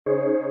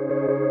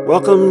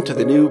Welcome to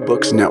the New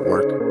Books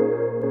Network.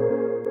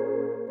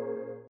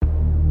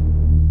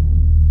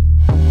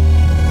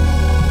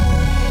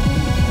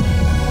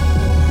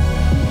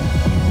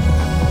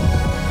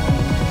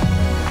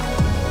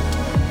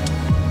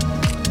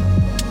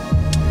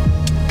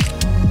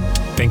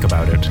 Think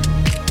about it.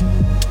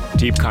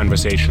 Deep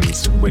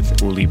conversations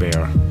with Uli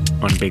Baer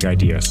on big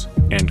ideas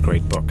and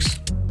great books.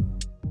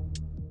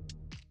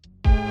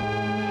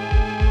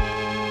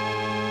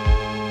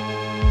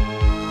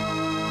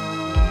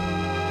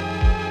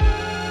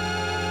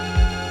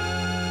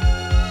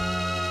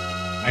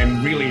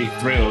 I'm really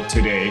thrilled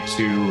today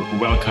to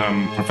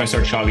welcome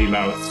Professor Charlie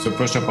Louth. So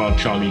first of all,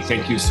 Charlie,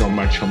 thank you so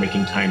much for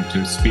making time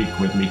to speak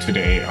with me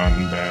today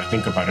on the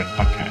Think About It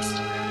podcast.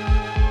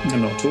 No,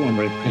 not at all. I'm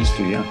very pleased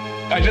to, yeah.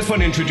 I just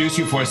want to introduce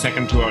you for a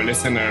second to our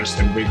listeners,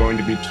 and we're going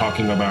to be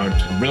talking about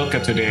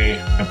Rilke today,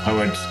 a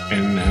poet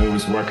in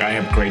whose work I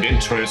have great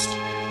interest.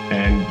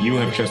 And you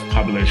have just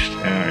published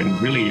a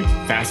really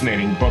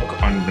fascinating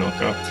book on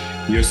Rilke.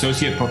 You're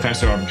Associate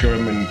Professor of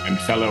German and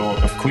Fellow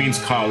of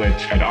Queen's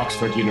College at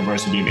Oxford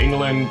University in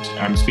England.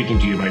 I'm speaking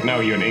to you right now.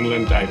 You're in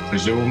England, I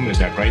presume. Is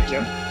that right?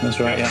 Yeah, that's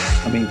right,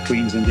 yeah. I mean,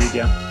 Queen's indeed,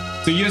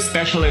 yeah. So you're a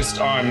specialist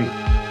on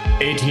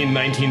 18th,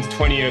 19th,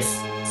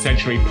 20th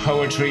century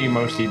poetry,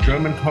 mostly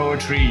German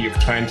poetry. You've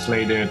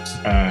translated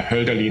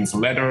Hölderlin's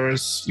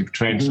letters. You've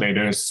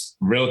translated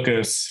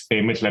Rilke's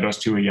famous letters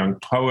to a young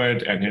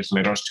poet and his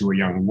letters to a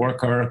young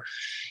worker.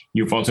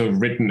 You've also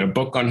written a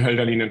book on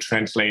Hölderlin in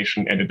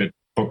translation, edited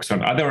books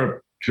on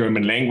other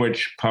German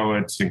language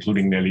poets,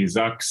 including Nelly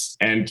Sachs.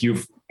 And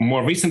you've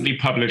more recently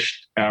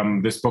published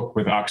this book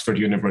with Oxford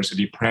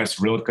University Press,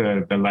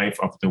 Rilke, The Life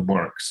of the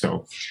Work.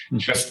 So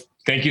just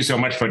thank you so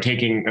much for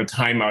taking a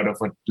time out of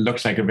what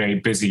looks like a very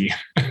busy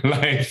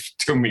life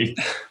to me.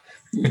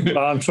 Well,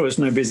 I'm sure it's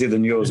no busier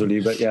than yours,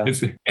 Uli, but yeah.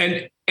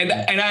 And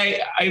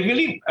I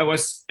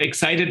was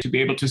excited to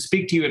be able to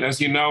speak to you. And as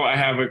you know, I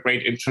have a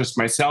great interest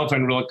myself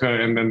in Rilke.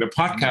 And then the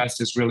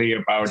podcast is really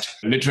about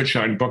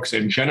literature and books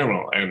in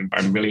general. And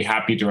I'm really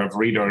happy to have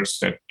readers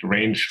that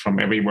range from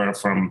everywhere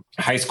from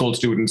high school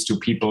students to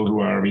people who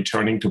are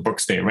returning to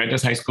books they read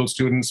as high school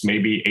students,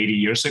 maybe 80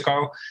 years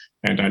ago.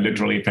 And I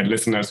literally had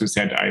listeners who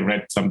said, I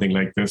read something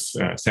like this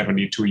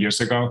 72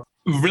 years ago.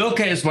 Rilke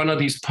is one of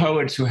these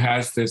poets who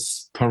has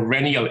this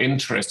perennial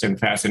interest and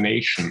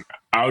fascination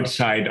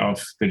outside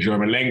of the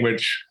German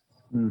language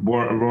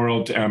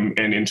world and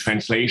in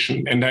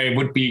translation. And I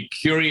would be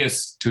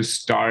curious to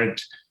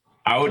start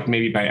out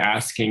maybe by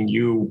asking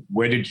you,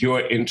 where did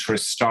your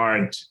interest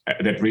start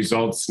that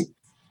results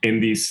in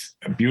these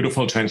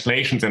beautiful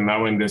translations and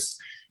now in this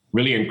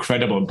really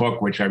incredible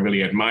book, which I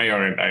really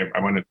admire. And I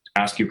want to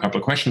ask you a couple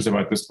of questions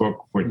about this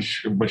book,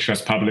 which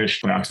was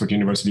published by Oxford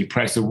University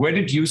Press. So where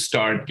did you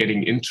start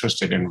getting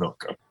interested in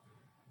Rilke?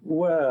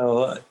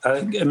 Well,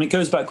 it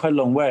goes back quite a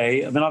long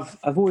way. I mean,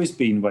 I've always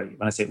been, when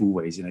I say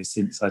always,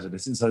 since I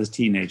was a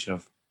teenager,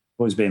 I've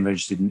always been very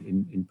interested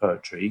in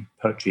poetry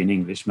in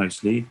English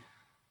mostly.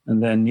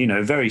 And then,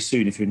 very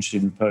soon, if you're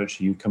interested in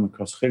poetry, you come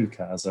across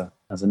Rilke as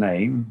a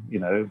name,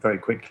 very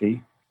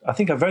quickly. I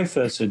think I very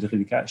first heard of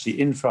Rilke actually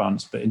in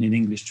France, but in an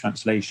English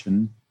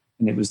translation.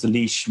 And it was the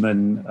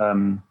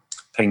Leishman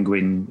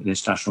Penguin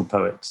International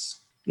Poets.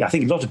 Yeah, I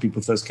think a lot of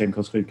people first came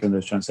across Rilke in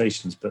those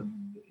translations, but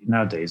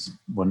nowadays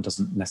one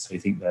doesn't necessarily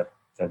think they're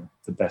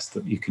the best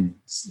that you can.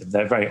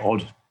 They're very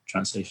odd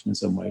translation in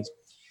some ways.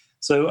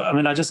 So, I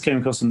mean, I just came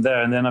across them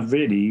there. And then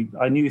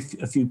I knew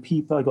a few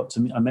people.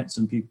 I met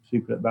some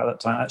people about that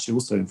time, actually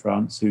also in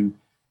France, who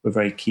were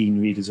very keen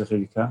readers of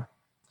Rilke,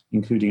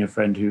 including a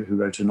friend who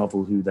wrote a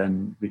novel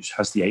which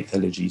has the Eighth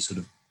Elegy sort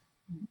of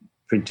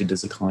printed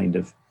as a kind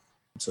of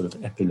sort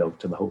of epilogue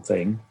to the whole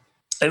thing.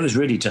 It was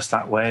really just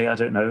that way. I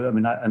don't know. I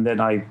mean,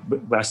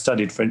 I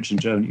studied French and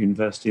German at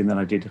university, and then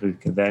I did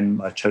Rilke then.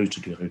 I chose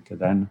to do Rilke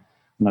then.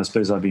 And I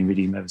suppose I've been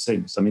reading him ever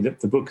since. I mean,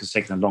 the book has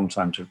taken a long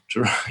time to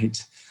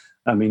write.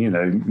 I mean,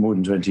 more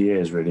than 20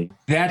 years, really.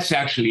 That's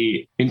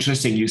actually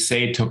interesting. You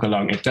say it took a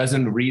long. It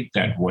doesn't read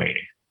that way.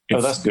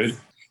 That's good.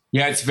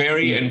 Yeah, it's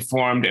very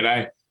informed.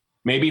 And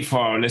maybe for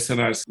our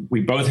listeners,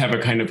 we both have a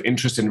kind of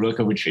interest in Rilke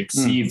which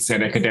exceeds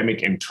an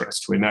academic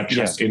interest. We're not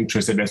just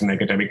interested as an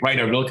academic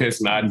writer. Rilke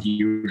is not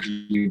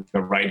usually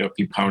the writer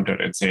we pound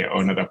out and say, oh,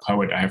 another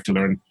poet, I have to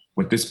learn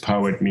what this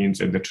poet means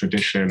in the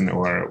tradition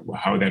or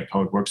how that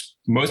poet works.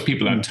 Most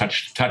people are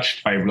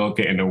touched by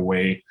Rilke in a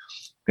way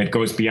that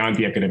goes beyond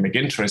the academic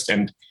interest.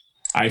 And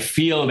I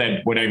feel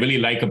that what I really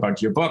like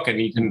about your book,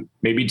 and you can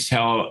maybe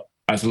tell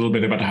us a little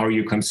bit about how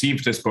you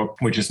conceived this book,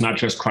 which is not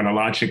just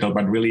chronological,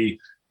 but really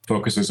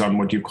focuses on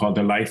what you call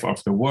the life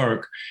of the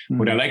work.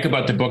 What I like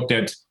about the book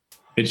that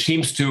it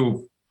seems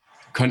to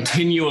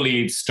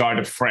continually start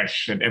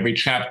afresh. And every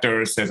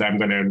chapter says, I'm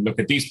going to look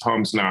at these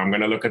poems now. I'm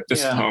going to look at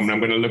this poem. I'm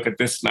going to look at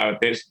this now.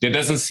 There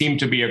doesn't seem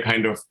to be a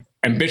kind of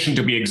ambition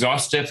to be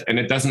exhaustive. And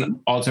it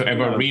doesn't also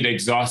ever read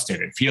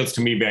exhausted. It feels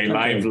to me very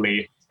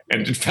lively.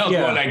 And it felt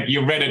more like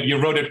you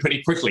wrote it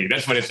pretty quickly.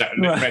 That's what it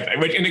sounded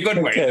like, in a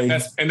good way,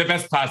 in the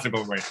best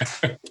possible way.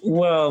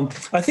 Well,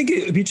 I think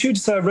it would be true to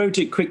say I wrote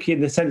it quickly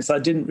in the sense I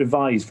didn't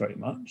revise very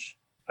much.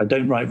 I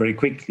don't write very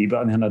quickly, but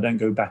on the other hand, I don't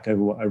go back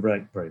over what I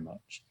wrote very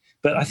much.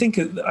 But I think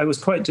I was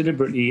quite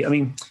deliberately, I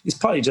mean, it's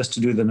partly just to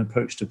do with an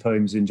approach to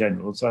poems in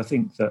general. So I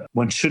think that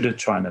one should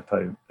try and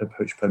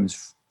approach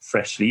poems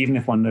freshly, even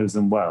if one knows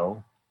them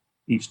well.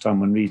 Each time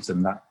one reads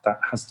them, that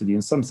has to be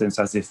in some sense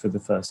as if for the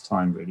first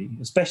time, really,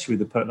 especially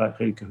with a poet like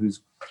Rilke,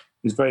 who's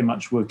very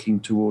much working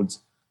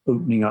towards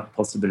opening up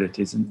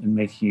possibilities and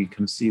making you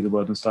kind of see the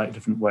world in a slightly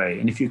different way.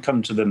 And if you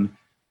come to them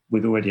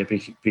with already a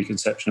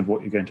preconception of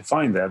what you're going to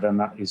find there, then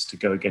that is to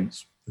go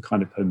against the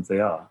kind of poems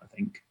they are, I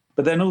think.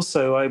 But then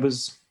also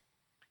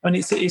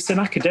it's an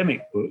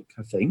academic book,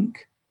 I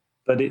think,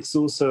 but it's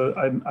also,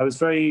 I was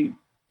very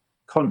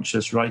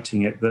conscious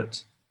writing it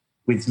that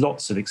with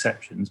lots of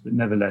exceptions, but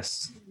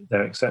nevertheless,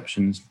 there are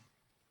exceptions.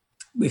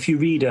 If you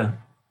read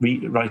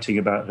writing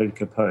about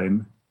Rilke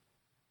poem,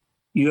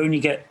 you only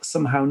get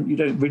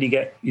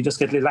you just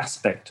get a little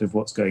aspect of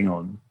what's going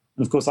on.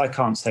 And of course, I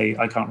can't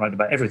write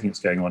about everything that's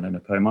going on in a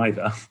poem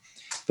either,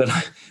 but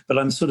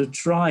I'm sort of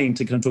trying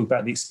to kind of talk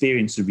about the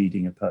experience of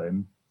reading a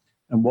poem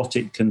and what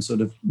it can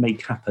sort of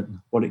make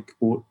happen,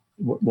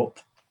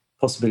 what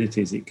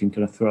possibilities it can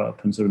kind of throw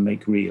up and sort of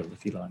make real,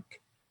 if you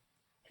like.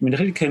 I mean,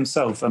 Rilke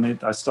himself,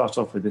 I start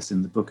off with this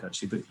in the book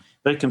actually, but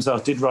Rilke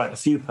himself did write a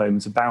few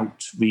poems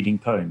about reading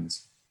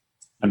poems,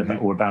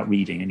 or about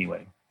reading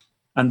anyway.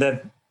 And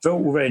they're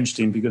all very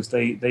interesting because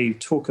they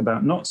talk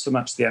about not so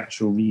much the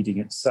actual reading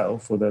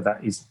itself, although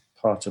that is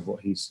part of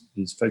what his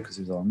focus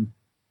is on,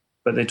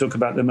 but they talk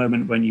about the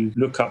moment when you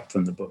look up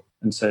from the book.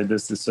 And so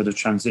there's this sort of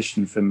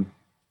transition from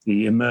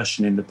the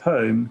immersion in the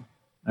poem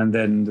and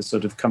then the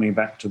sort of coming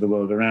back to the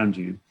world around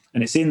you.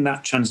 And it's in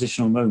that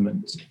transitional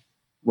moment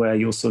where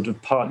you're sort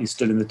of partly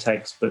still in the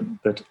text,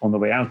 but on the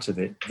way out of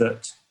it,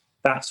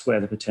 that's where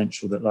the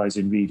potential that lies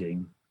in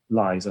reading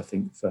lies, I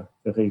think, for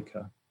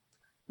Rilke.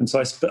 And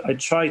so I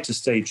try to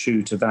stay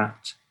true to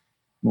that,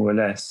 more or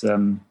less,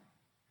 in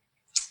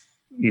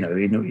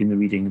the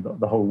reading of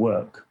the whole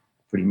work,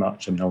 pretty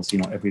much. I mean, obviously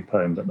not every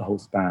poem, but the whole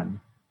span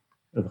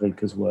of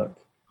Rilke's work.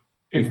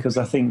 Because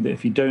I think that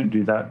if you don't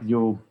do that,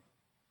 you're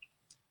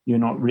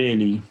not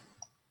really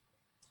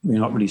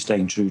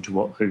staying true to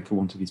what Rilke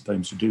wanted his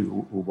poems to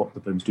do, or what the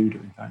poems do,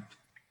 in fact.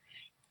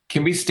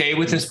 Can we stay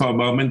with this for a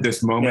moment,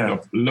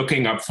 of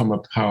looking up from a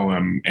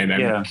poem? And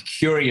I'm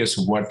curious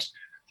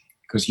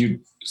because you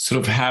sort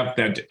of have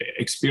that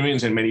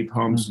experience in many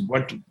poems,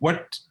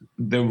 what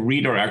the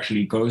reader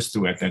actually goes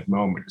through at that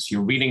moment. So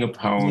you're reading a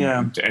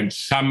poem, and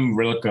some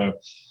Rilke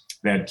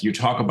that you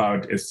talk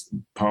about is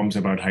poems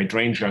about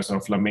hydrangeas or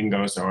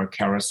flamingos or a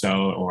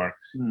carousel or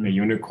a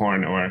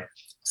unicorn or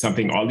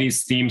something, all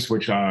these themes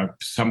which are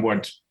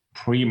somewhat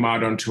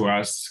pre-modern to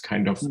us,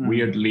 kind of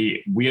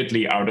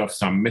weirdly out of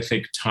some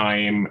mythic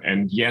time,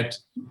 and yet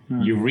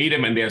you read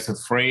them and there's a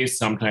phrase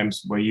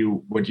sometimes where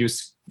you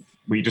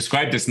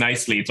describe this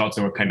nicely. It's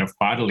also a kind of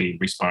bodily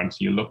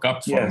response. You look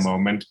up for a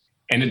moment,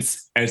 and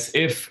it's as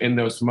if in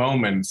those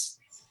moments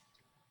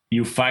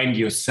you find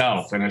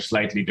yourself in a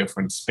slightly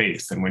different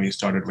space than when you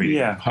started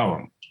reading a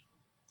poem.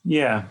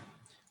 Yeah,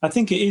 I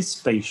think it is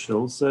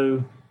spatial.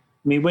 So,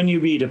 I mean, when you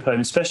read a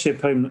poem, especially a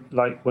poem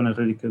like one of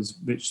Rilke's,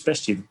 which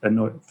especially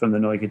from the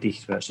Neue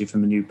Gedichte, actually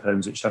from the new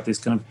poems, which have this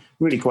kind of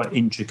really quite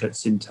intricate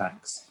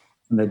syntax,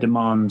 and they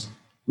demand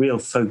real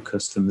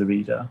focus from the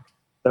reader.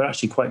 They're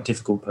actually quite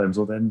difficult poems,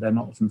 or they're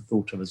not often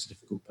thought of as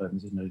difficult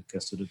poems in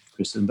Rilke's sort of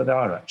criticism, but they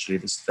are actually.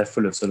 They're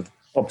full of sort of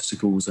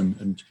obstacles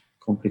and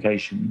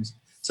complications.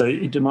 So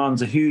it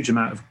demands a huge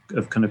amount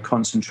of kind of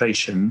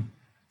concentration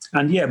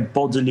and,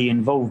 bodily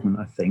involvement,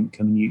 I think.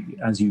 I mean,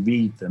 as you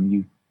read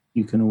them,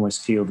 you can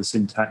almost feel the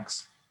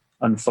syntax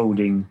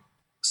unfolding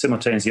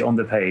simultaneously on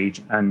the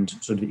page and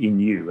sort of in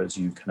you as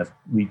you kind of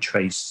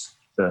retrace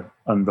the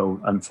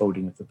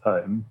unfolding of the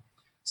poem.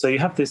 So you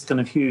have this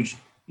kind of huge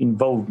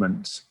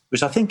involvement,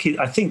 which I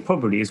think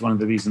probably is one of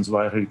the reasons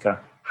why Rilke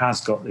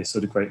has got this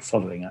sort of great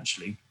following,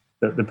 actually,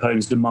 that the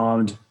poems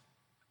demand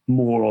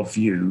more of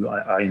you,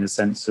 in a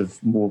sense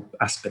of more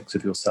aspects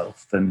of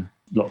yourself than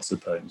lots of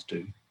poems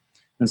do.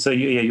 And so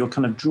you're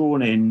kind of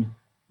drawn in.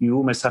 You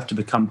almost have to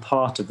become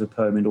part of the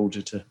poem in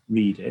order to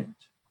read it.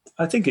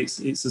 I think it's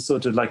a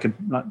sort of like a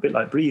bit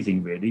like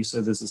breathing, really.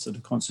 So there's a sort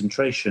of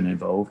concentration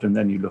involved, and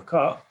then you look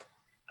up,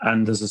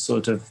 and there's a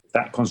sort of,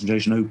 that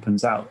concentration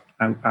opens out,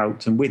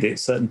 and with it,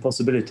 certain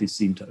possibilities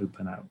seem to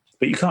open out.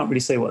 But you can't really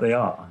say what they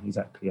are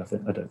exactly, I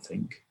don't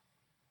think.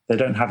 They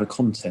don't have a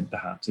content,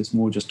 perhaps. It's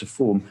more just a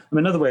form. I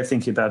mean, another way of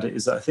thinking about it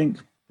is that I think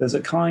there's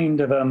a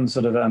kind of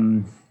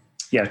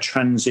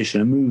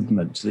transition, a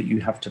movement that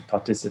you have to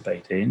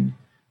participate in.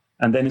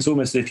 And then it's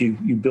almost as if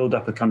you build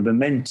up a kind of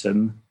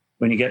momentum.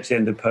 When you get to the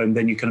end of the poem,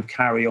 then you kind of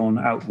carry on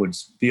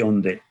outwards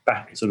beyond it,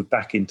 back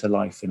into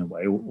life in a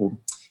way. Or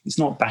it's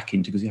not back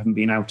into, because you haven't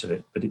been out of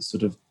it, but it's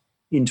sort of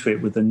into it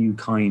with a new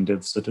kind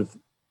of sort of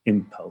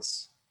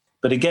impulse.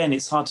 But again,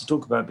 it's hard to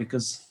talk about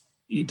because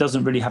it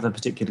doesn't really have a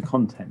particular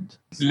content.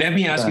 Let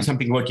me ask you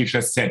something what you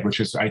just said, which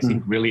is, I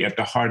think, really at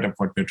the heart of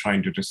what we're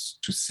trying to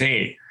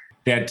say,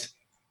 that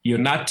you're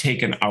not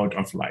taken out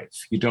of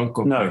life. You don't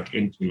go back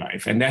into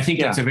life. And I think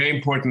that's a very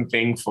important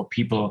thing for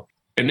people.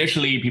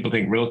 Initially, people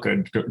think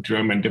Rilke,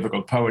 German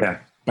difficult poet. Yeah.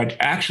 But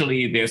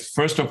actually, there's,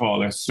 first of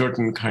all, a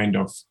certain kind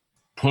of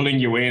pulling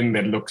you in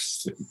that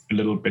looks a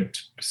little bit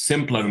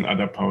simpler than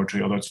other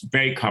poetry, although it's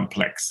very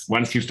complex.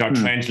 Once you start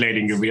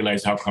translating, you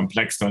realize how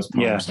complex those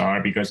poems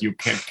are, because you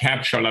can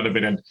capture a lot of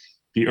it. And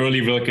the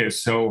early Rilke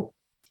is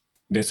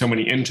there's so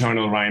many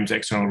internal rhymes,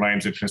 external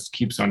rhymes, it just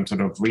keeps on sort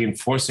of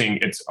reinforcing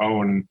its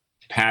own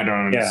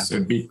patterns.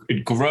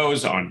 It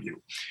grows on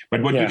you.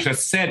 But what you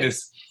just said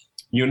is,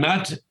 you're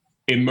not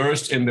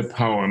immersed in the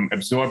poem,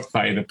 absorbed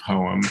by the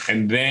poem,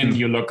 and then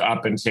you look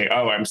up and say,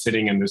 oh, I'm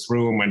sitting in this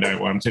room,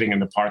 or I'm sitting in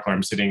the park, or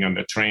I'm sitting on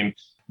the train.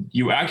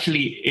 You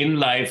actually in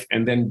life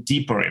and then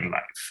deeper in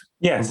life.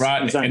 Yes,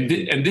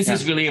 exactly. And this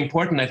is really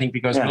important, I think,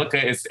 because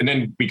Rilke is, and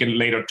then we can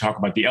later talk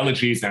about the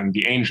elegies and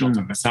the angels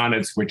and the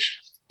sonnets, which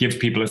gives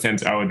people a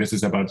sense, oh, this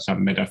is about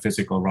some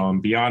metaphysical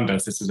realm beyond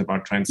us. This is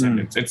about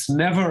transcendence. It's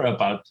never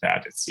about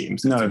that, it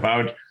seems. It's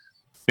about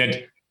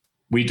that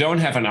we don't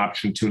have an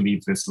option to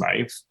leave this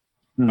life,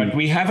 but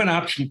we have an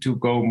option to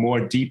go more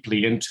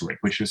deeply into it,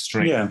 which is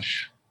strange. Yeah.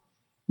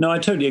 No, I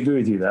totally agree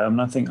with you there. I mean,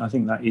 I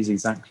think that is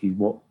exactly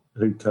what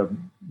Rilke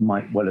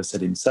might well have said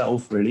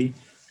himself, really,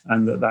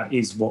 and that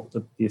is what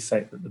the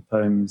effect that the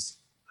poems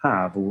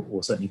have,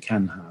 or certainly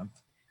can have.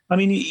 I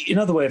mean,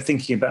 another way of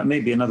thinking about,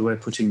 maybe another way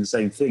of putting the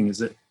same thing is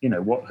that,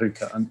 what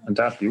Rilke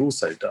undoubtedly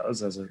also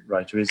does as a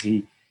writer is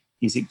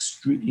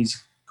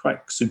he's quite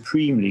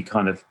supremely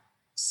kind of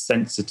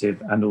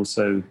sensitive and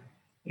also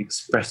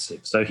expressive.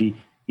 So he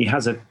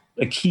has a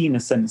keener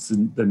sense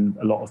than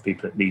a lot of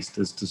people, at least,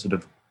 as to sort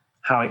of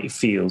how it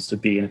feels to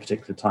be in a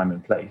particular time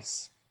and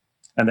place.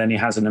 And then he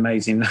has an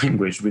amazing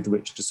language with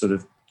which to sort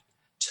of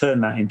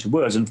turn that into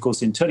words. And of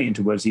course, in turning it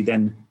into words, he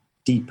then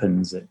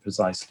deepens it,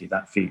 precisely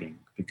that feeling,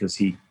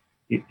 because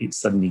it's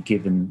suddenly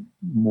given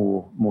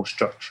more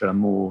structure,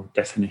 more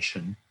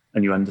definition,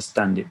 and you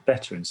understand it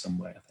better in some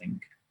way, I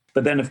think.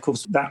 But then, of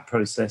course, that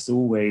process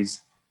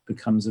always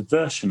becomes a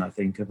version, I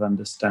think, of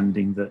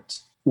understanding that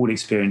all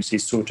experience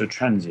is sort of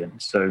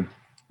transient. So,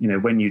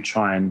 when you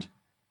try and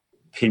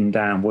pin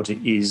down what it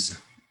is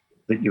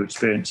that you're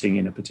experiencing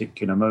in a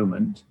particular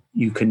moment,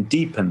 you can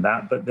deepen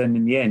that, but then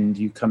in the end,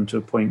 you come to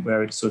a point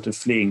where it's sort of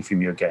fleeing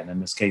from you again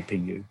and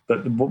escaping you.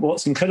 But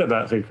what's incredible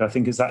about Rilke, I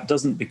think, is that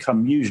doesn't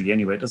become, usually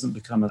anyway, it doesn't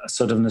become a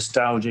sort of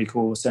nostalgic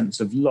or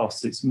sense of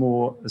loss. It's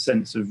more a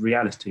sense of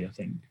reality, I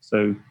think.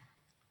 So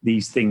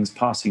these things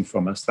passing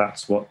from us,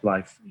 that's what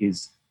life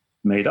is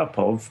made up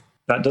of.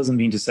 That doesn't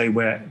mean to say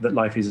that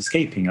life is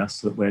escaping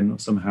us, that we're not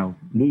somehow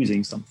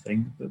losing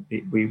something. That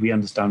we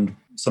understand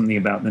something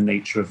about the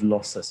nature of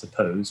loss, I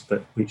suppose,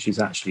 but which is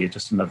actually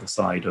just another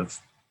side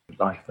of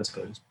life, I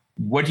suppose.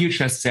 What you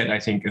just said, I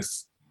think,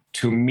 is,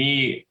 to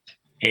me,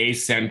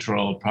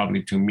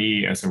 probably to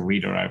me as a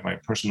reader, I have my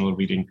personal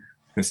reading,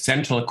 the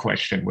central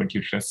question, what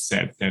you just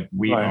said, that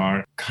we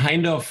are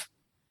kind of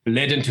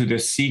led into the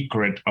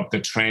secret of the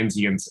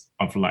transience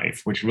of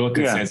life, which Rilke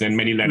says in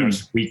many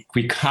letters.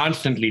 We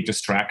constantly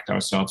distract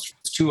ourselves.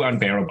 It's too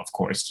unbearable, of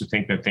course, to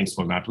think that things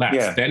will not last.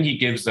 Yeah. Then he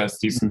gives us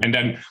these, and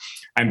then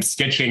I'm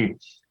sketching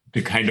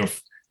the kind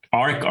of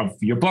arc of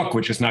your book,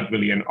 which is not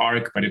really an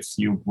arc, but it's,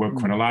 you work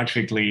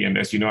chronologically. And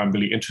as you know, I'm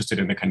really interested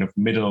in the kind of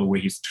middle where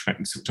he's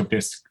to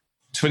this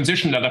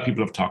transition that other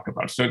people have talked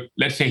about. So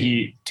let's say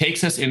he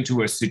takes us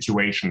into a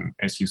situation,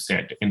 as you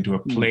said, into a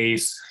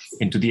place,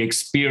 into the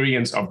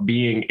experience of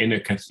being in a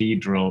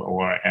cathedral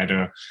or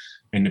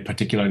in a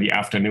particular the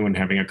afternoon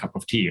having a cup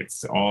of tea.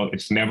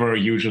 It's never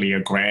usually a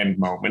grand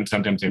moment.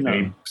 Sometimes they're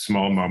very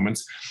small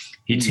moments.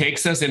 He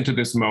takes us into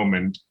this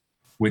moment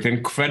with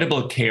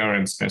incredible care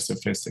and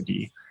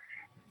specificity.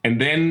 And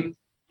then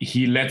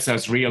he lets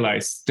us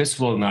realize this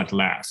will not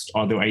last.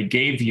 Although I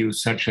gave you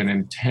such an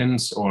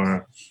intense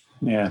or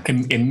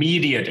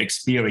immediate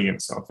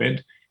experience of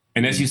it.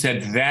 And as you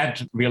said,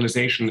 that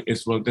realization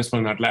is, this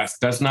will not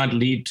last, does not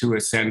lead to a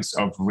sense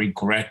of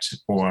regret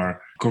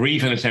or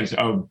grief in a sense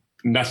of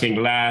nothing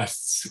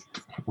lasts,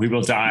 we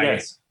will die.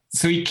 Yes.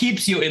 So he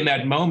keeps you in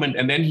that moment,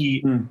 and then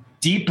he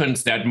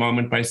deepens that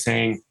moment by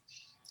saying,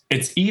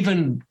 it's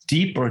even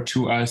deeper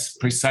to us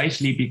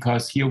precisely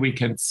because here we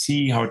can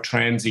see how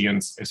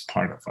transience is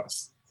part of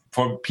us.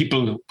 For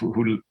people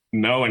who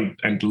know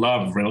and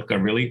love Rilke,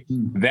 really,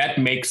 that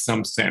makes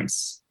some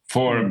sense.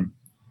 For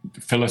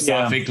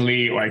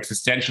philosophically or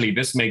existentially,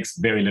 this makes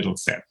very little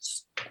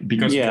sense.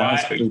 Because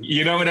why,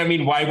 you know what I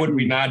mean? Why would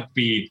we not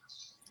be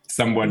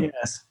someone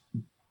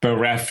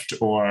bereft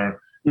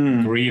or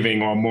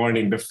grieving or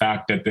mourning the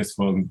fact that this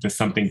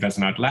something does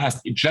not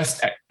last,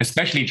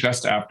 especially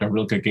just after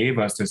Rilke gave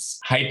us this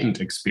heightened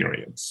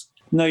experience?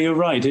 No, you're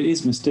right. It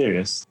is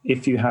mysterious.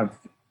 If you have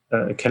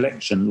a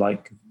collection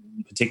like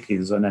particularly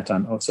the sonnet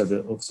and also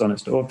the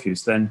sonnets to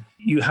Orpheus, then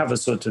you have a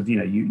sort of,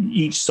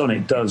 each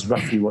sonnet does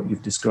roughly what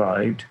you've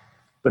described,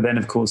 But then,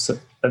 of course,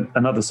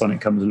 another sonnet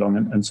comes along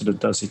and sort of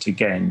does it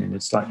again, and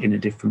it's like in a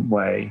different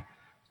way.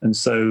 And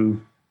so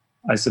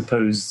I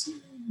suppose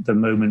the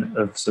moment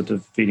of sort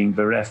of feeling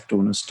bereft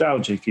or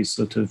nostalgic is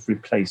sort of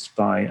replaced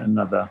by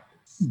another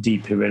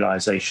deeper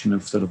realization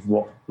of sort of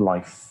what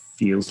life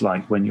feels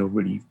like when you've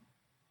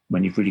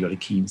really got a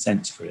keen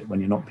sense for it, when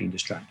you're not being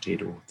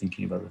distracted or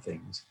thinking of other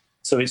things.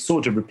 So it's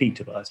sort of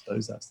repeatable, I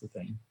suppose that's the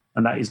thing.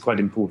 And that is quite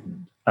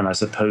important. And I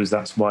suppose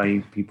that's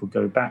why people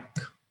go back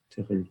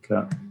to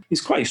Rilke.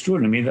 It's quite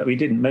extraordinary that we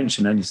didn't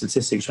mention any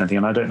statistics or anything,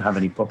 and I don't have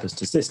any proper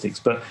statistics,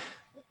 but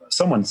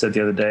someone said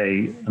the other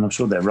day, and I'm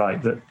sure they're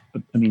right, that,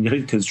 I mean,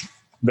 Rilke's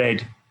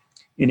read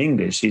in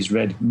English, he's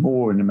read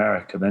more in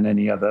America than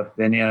any other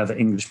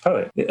English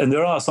poet. And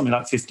there are something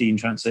like 15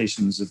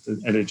 translations of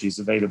the elegies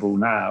available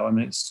now. I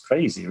mean, it's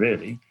crazy,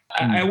 really.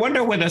 I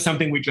wonder whether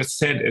something we just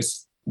said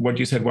is what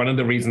you said, one of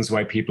the reasons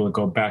why people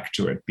go back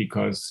to it,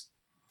 because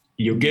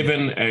you're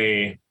given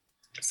a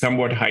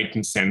somewhat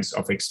heightened sense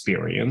of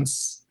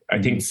experience.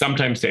 I think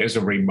sometimes there is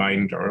a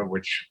reminder,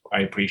 which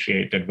I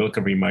appreciate, that Rilke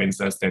reminds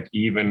us that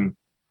even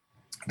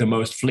the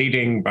most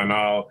fleeting,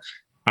 banal,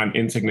 and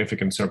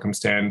insignificant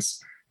circumstance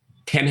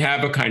can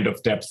have a kind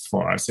of depth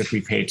for us if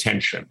we pay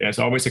attention. There's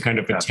always a kind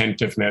of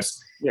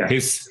attentiveness. Yeah.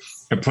 His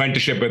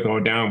apprenticeship with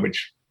Rodin,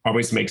 which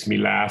always makes me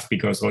laugh,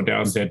 because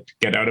Rodin said,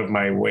 "Get out of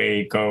my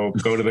way, go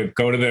to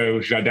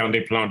the Jardin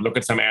des Plantes, look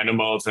at some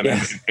animals." And,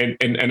 yes.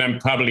 and I'm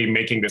probably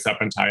making this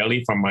up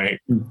entirely from my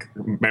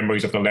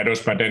memories of the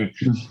letters, but then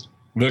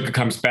Rilke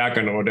comes back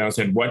and Rodin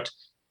said, what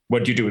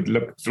do you do?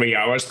 Look 3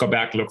 hours, go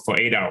back, look for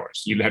 8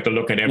 hours. You have to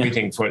look at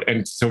everything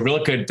and so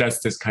Rilke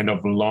does this kind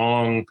of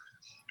long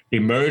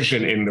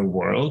immersion in the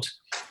world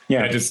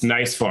that is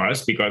nice for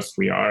us, because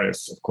we are,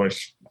 of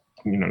course,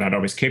 not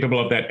always capable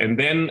of that. And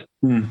then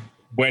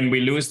when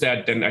we lose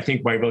that, then I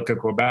think why Rilke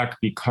go back,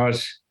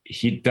 because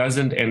he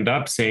doesn't end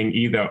up saying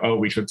either, oh,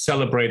 we should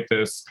celebrate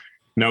this,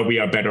 no, we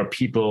are better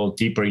people,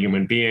 deeper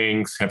human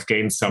beings, have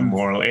gained some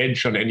moral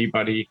edge on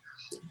anybody,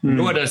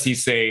 nor does he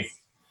say,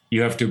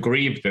 you have to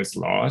grieve this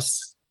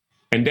loss.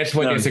 And that's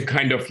why there's a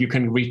kind of, you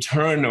can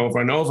return over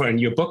and over. And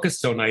your book is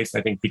so nice,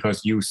 I think,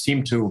 because you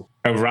seem to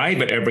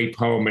arrive at every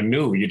poem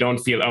anew. You don't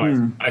feel,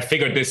 I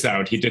figured this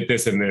out. He did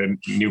this in the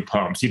new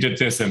poems. He did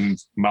this in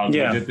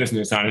Malta. He did this in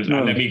his sonnet.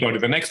 Let me go to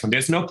the next one.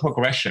 There's no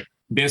progression.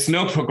 There's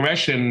no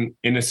progression,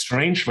 in a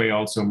strange way,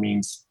 also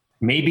means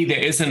maybe there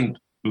isn't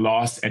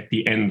loss at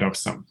the end of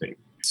something.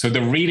 So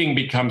the reading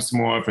becomes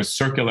more of a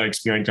circular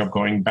experience of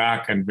going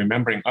back and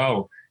remembering,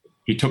 oh,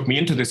 he took me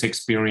into this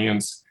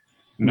experience.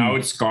 Now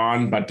it's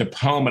gone, but the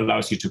poem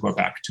allows you to go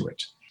back to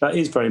it. That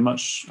is very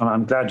much, and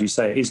I'm glad you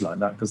say it is like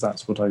that, because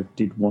that's what I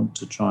did want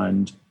to try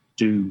and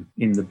do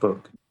in the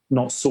book.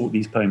 Not sort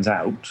these poems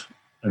out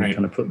and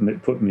kind of put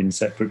them in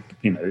separate,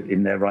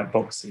 in their right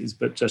boxes,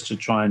 but just to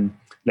try and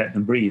let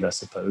them breathe, I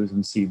suppose,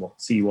 and see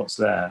what's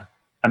there.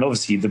 And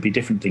obviously there'll be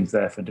different things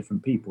there for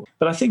different people.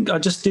 But I think I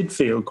just did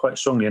feel quite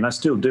strongly, and I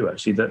still do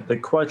actually,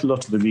 that quite a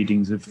lot of the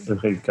readings of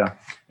Rilke,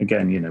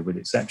 again, with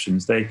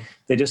exceptions, they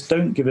just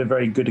don't give a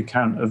very good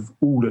account of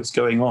all that's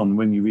going on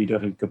when you read a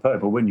Rilke poem,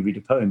 or when you read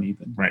a poem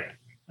even. Right.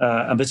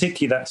 And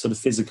particularly that sort of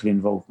physical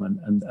involvement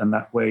and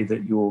that way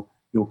that you're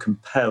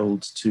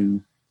compelled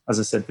to, as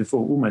I said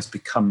before, almost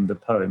become the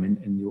poem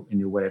in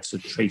your way of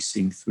sort of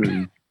tracing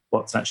through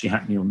what's actually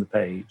happening on the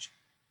page.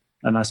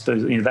 And I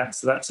suppose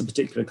that's a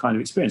particular kind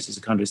of experience. It's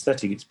a kind of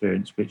aesthetic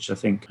experience, which I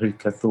think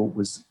Rilke thought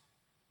was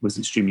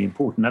extremely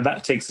important. Now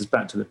that takes us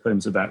back to the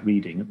poems about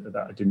reading that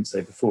I didn't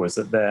say before. Is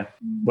that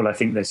what I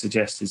think they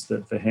suggest is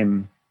that for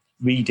him,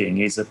 reading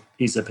is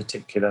a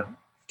particular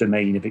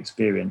domain of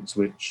experience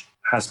which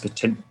has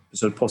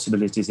sort of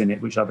possibilities in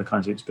it which other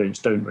kinds of experience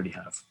don't really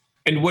have.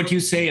 And what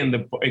you say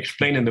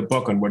explain in the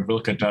book on what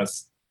Rilke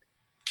does,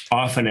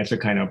 often as a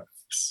kind of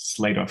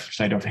sleight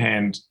of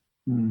hand.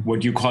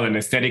 What you call an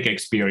aesthetic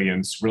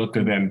experience,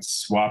 Rilke then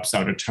swaps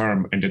out a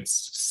term, and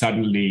it's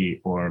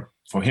suddenly, or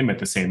for him at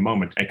the same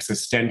moment,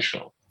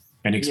 existential,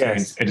 an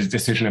experience, a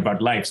decision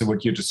about life. So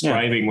what you're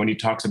describing when he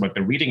talks about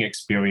the reading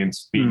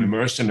experience, being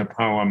immersed in a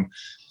poem,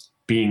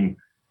 being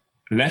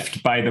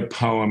left by the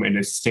poem in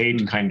a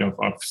state kind of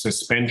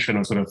suspension,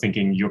 or sort of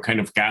thinking you're kind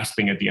of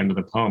gasping at the end of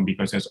the poem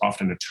because there's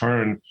often a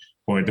turn,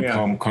 or the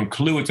poem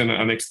concludes in an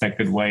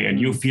unexpected way,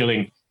 and you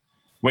feeling,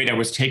 wait, I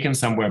was taken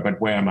somewhere, but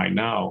where am I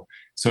now?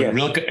 So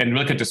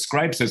Rilke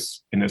describes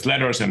this in his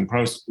letters and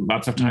prose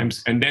lots of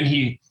times, and then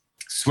he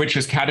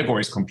switches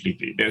categories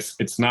completely.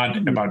 It's not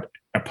about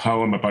a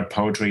poem, about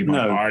poetry,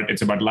 about art.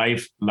 It's about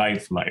life.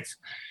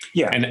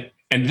 Yeah.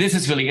 And this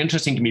is really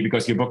interesting to me,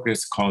 because your book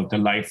is called The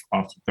Life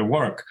of the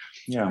Work.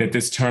 Yeah. That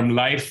this term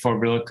life for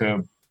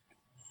Rilke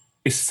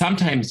is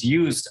sometimes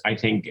used, I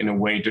think, in a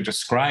way to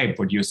describe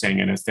what you're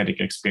saying, an aesthetic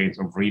experience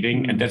of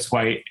reading. And that's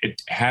why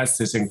it has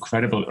this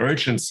incredible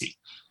urgency.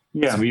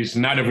 Yeah. So he's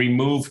not a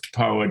removed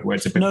poet where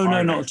it's a bit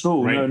harder, not at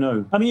all. Right?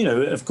 No. I mean,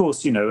 of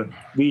course,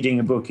 reading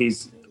a book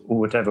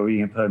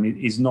reading a poem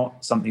is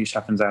not something which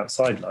happens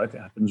outside life. It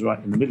happens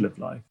right in the middle of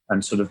life.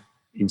 And sort of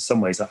in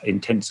some ways that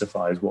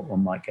intensifies what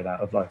one might get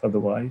out of life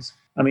otherwise.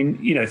 I mean,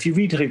 if you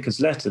read Rilke's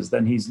letters,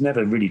 then he's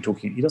never really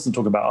he doesn't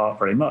talk about art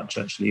very much,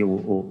 actually,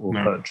 or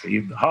no.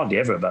 Poetry, hardly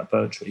ever about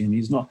poetry. And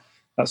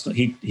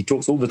he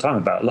talks all the time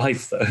about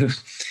life, though.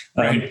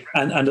 Right.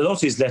 And a lot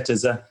of his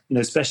letters are,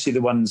 especially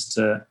the ones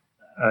to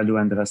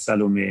Luandra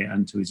Salome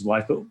and to his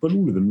wife, but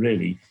all of them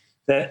really,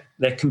 they're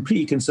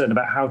completely concerned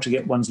about how to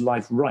get one's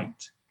life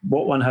right.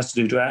 What one has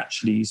to do to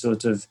actually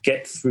sort of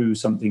get through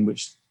something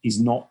which is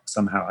not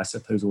somehow, I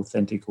suppose,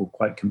 authentic or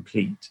quite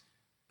complete,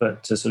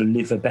 but to sort of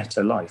live a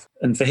better life.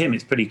 And for him,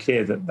 it's pretty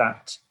clear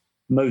that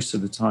most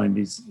of the time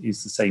is the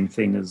same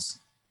thing as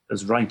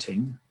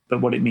writing.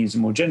 But what it means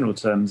in more general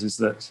terms is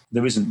that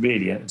there isn't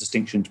really a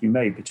distinction to be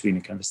made between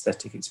a kind of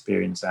aesthetic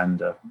experience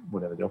and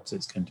whatever the opposite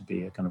is going to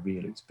be, a kind of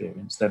real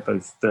experience. They're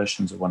both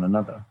versions of one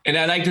another. And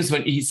I like this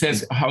when he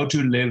says how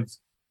to live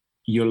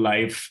your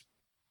life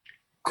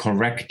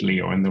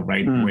correctly or in the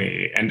right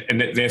way. And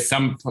there's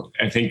some,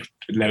 I think,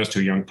 Letters to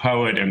a Young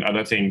Poet and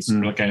other things.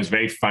 Rilke has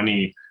very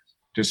funny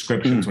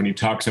descriptions when he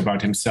talks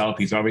about himself.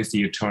 He's always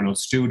the eternal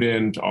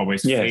student,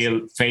 always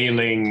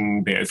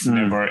failing. There's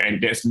never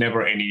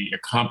any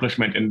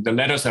accomplishment. And the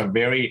letters are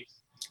very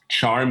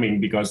charming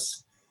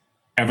because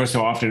ever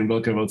so often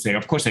Rilke will say,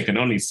 of course, I can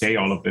only say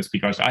all of this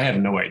because I have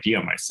no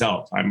idea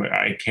myself.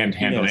 I can't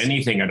handle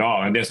anything at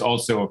all. And there's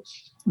also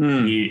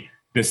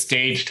the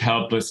staged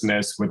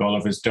helplessness with all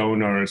of his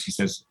donors. He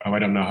says, I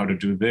don't know how to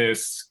do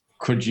this.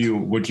 Would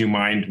you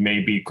mind,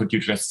 could you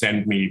just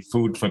send me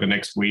food for the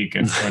next week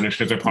and furnish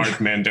his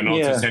apartment and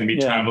also send me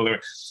travel?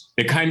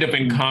 The kind of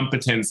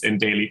incompetence in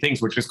daily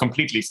things, which is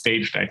completely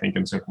staged, I think,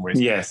 in certain ways.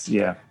 Yes,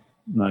 yeah.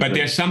 No, but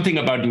there's something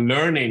about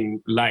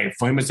learning life.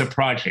 For him, it's a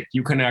project.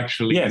 You can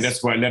actually, and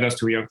that's why Letters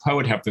to a Young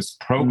Poet have this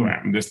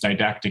program, this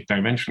didactic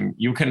dimension.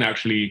 You can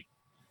actually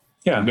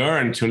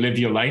learn to live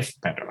your life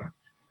better.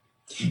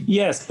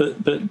 Yes,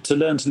 but to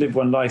learn to live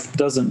one life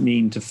doesn't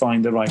mean to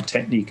find the right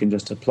technique and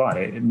just apply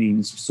it. It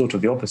means sort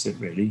of the opposite,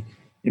 really.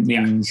 It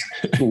means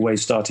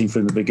always starting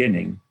from the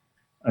beginning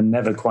and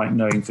never quite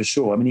knowing for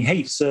sure. I mean, he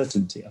hates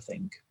certainty, I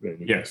think,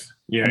 really. Yes.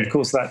 Yeah. And of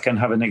course, that can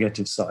have a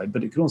negative side,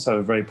 but it can also have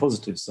a very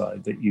positive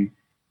side that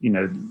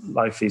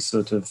life is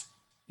sort of,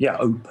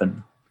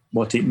 open.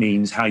 What it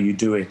means, how you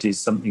do it is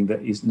something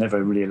that is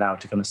never really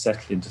allowed to kind of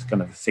settle into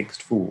kind of a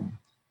fixed form.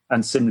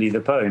 And similarly, the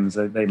poems,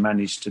 they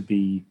manage to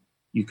be,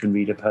 you can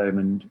read a poem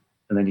and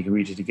then you can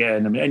read it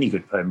again. I mean, any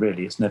good poem,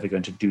 really, it's never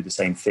going to do the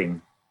same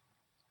thing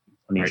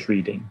on each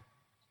reading.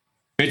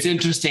 It's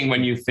interesting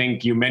when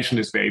you mentioned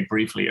this very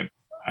briefly,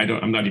 and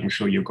I'm not even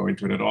sure you go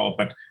into it at all,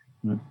 but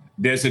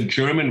there's a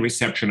German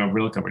reception of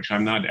Rilke, which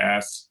I'm not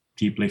as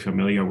deeply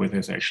familiar with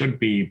as I should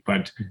be,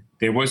 but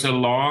there was a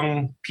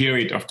long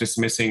period of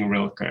dismissing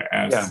Rilke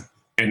as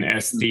an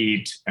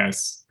aesthete,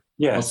 as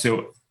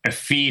also a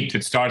feat.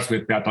 It starts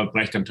with Bertolt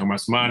Brecht and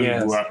Thomas Mann,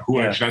 who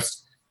are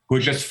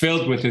just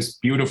filled with this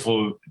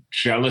beautiful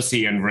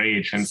jealousy and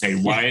rage and say,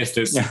 why is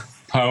this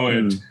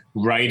poet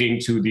writing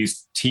to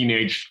these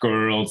teenage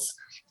girls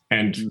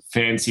and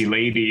fancy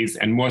ladies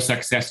and more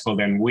successful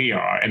than we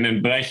are? And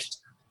then Brecht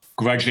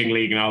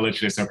grudgingly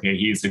acknowledges, okay,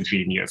 he's a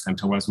genius, and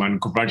Thomas Mann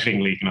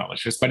grudgingly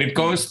acknowledges. But it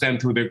goes then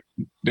to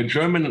the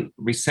German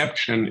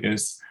reception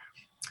is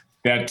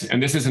that,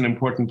 and this is an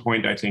important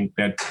point, I think,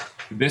 that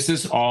this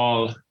is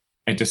all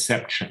a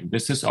deception.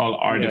 This is all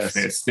artifice.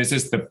 Yes. This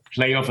is the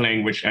play of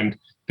language. And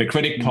the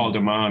critic Paul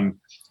de Man,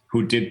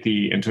 who did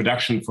the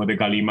introduction for the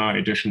Gallimard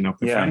edition of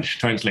the French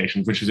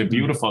translation, which is a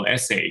beautiful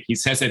essay, he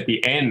says at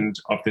the end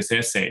of this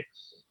essay,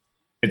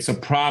 it's a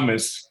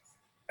promise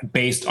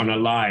based on a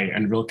lie.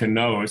 And Rilke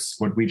knows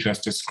what we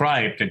just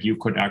described, that you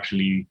could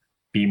actually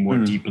be more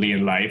deeply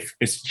in life.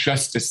 It's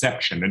just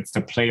deception. It's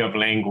the play of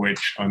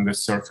language on the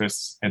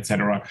surface,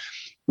 etc.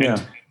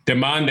 And de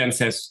Man then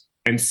says,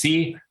 and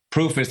see,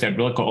 proof is that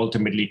Rilke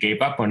ultimately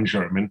gave up on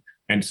German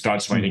and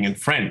starts writing in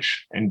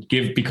French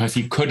because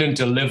he couldn't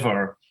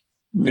deliver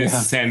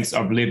this sense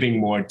of living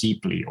more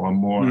deeply or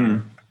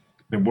more,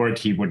 the word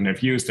he wouldn't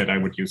have used that I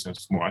would use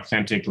as more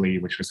authentically,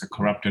 which is a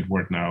corrupted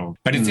word now.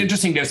 But it's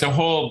interesting, there's a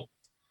whole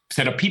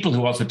set of people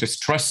who also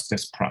distrust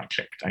this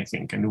project, I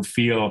think, and who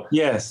feel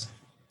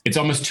it's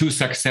almost too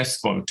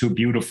successful, too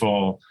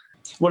beautiful.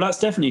 Well, that's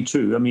definitely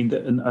true. I mean,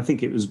 and I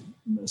think it was,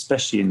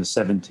 especially in the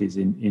 70s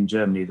in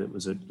Germany, there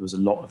was a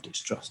lot of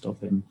distrust of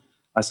him.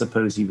 I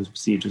suppose he was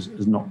perceived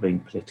as not being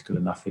political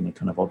enough in a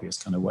kind of obvious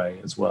kind of way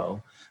as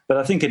well. But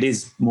I think it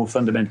is more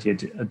fundamentally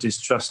a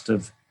distrust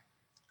of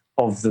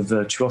the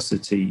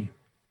virtuosity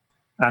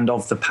and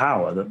of the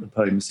power that the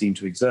poems seem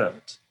to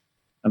exert.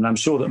 And I'm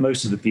sure that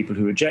most of the people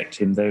who reject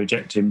him, they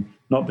reject him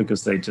not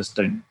because they just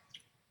don't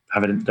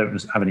have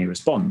any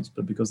response,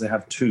 but because they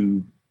have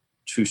too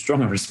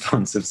strong a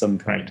response of some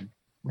kind.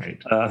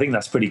 Right. I think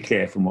that's pretty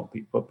clear from what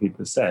people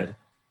have said.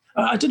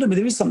 I don't know, but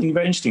there is something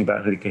very interesting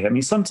about Rilke. I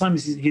mean,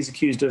 sometimes he's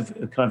accused of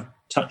kind of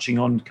touching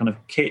on kind of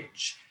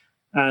kitsch,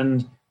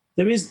 and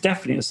there is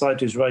definitely a side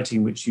to his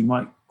writing which you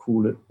might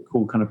call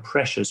kind of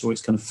precious, or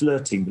it's kind of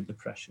flirting with the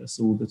precious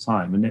all the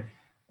time.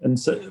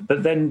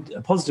 But then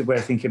a positive way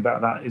of thinking about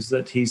that is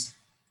that he's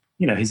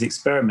he's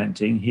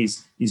experimenting.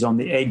 He's on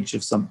the edge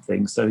of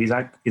something. So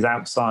he's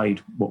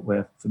outside what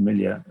we're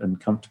familiar and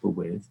comfortable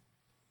with.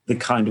 The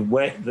kind of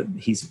way that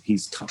his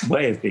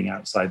way of being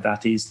outside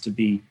that is to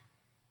be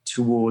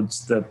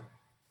towards an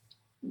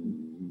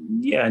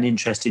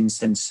interest in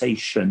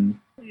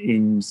sensation,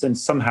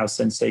 somehow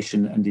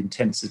sensation and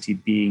intensity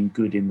being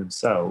good in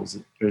themselves,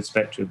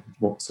 irrespective of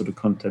what sort of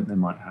content they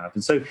might have.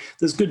 And so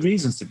there's good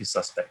reasons to be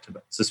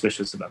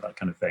suspicious about that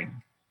kind of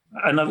thing.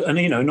 And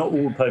not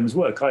all poems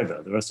work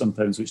either. There are some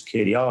poems which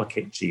clearly are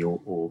kitschy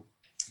or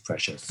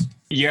precious.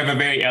 You have a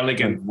very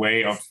elegant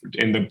way of,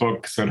 in the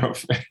book, sort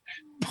of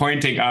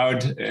pointing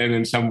out and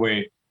in some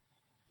way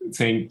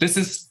saying, this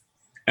is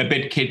a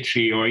bit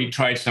kitschy, or he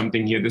tried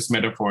something here. This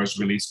metaphor is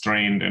really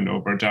strained and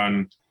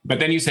overdone. But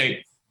then you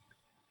say,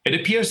 it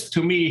appears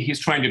to me he's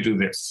trying to do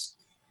this.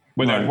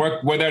 Whether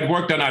it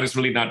worked or not is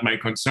really not my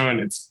concern.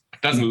 It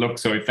doesn't look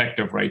so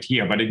effective right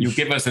here. But you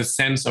give us a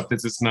sense of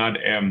this is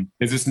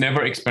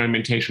never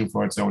experimentation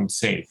for its own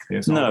sake.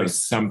 There's always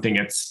something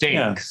at stake.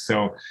 Yeah.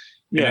 So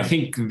I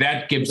think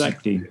that gives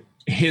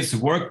his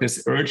work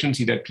this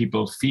urgency that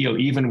people feel,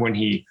 even when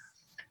he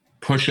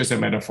pushes a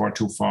metaphor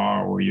too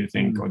far, or you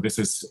think, this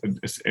is,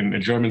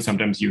 in German,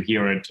 sometimes you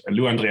hear it.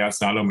 Lou Andreas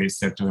Salome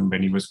said to him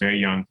when he was very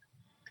young,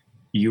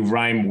 you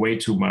rhyme way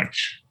too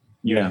much.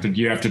 You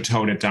have to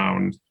tone it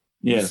down.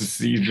 Yes.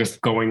 You're just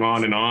going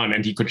on,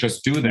 and he could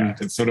just do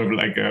that. It's sort of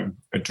like a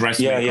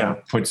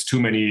dressmaker puts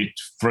too many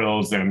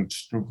frills and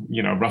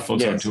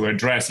ruffles onto a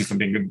dress. He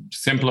could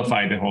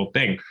simplify the whole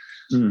thing.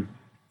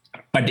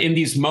 But in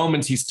these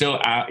moments, he's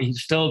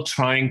still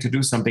trying to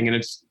do something, and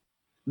it's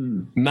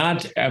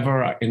not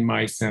ever, in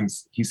my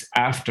sense, he's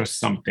after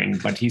something,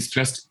 but he's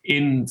just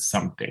in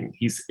something.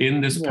 He's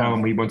in this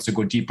poem. He wants to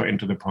go deeper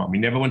into the poem. He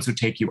never wants to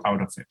take you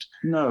out of it.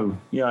 No,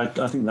 I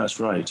think that's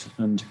right.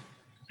 And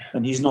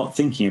he's not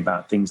thinking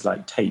about things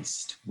like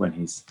taste when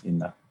he's in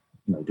that,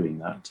 doing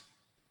that.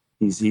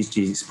 He's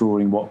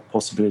exploring what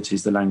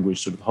possibilities the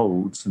language sort of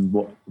holds, and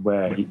what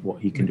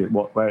he can do,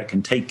 where it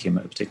can take him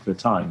at a particular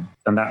time.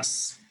 And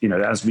that's,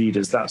 as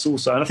readers, that's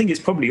also, and I think it's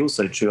probably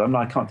also true.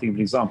 I can't think of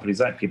an example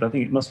exactly, but I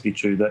think it must be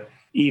true that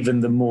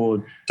even the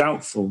more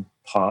doubtful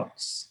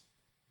parts,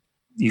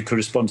 you could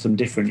respond to them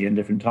differently in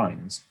different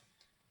times.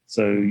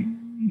 So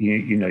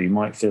you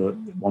might feel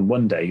on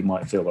one day you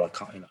might feel, well,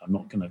 I'm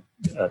not going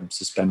to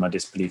suspend my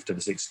disbelief to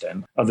this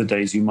extent. Other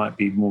days you might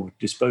be more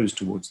disposed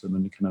towards them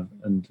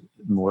and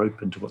more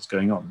open to what's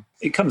going on.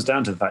 It comes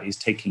down to the fact he's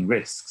taking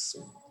risks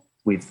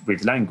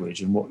with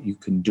language and what you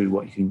can do,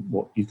 what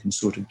you can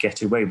sort of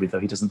get away with, though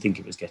he doesn't think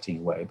it was getting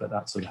away, but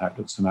that's sort of how it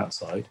looks from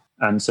outside.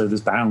 And so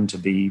there's bound to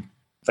be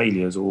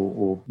failures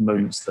or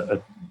moments that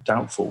are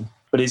doubtful.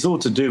 But it's all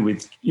to do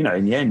with,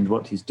 in the end,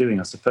 what he's doing,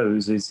 I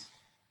suppose, is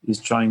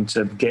trying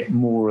to get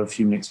more of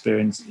human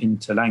experience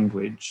into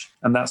language.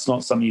 And that's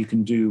not something you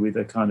can do with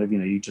a kind of,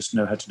 you just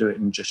know how to do it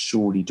and just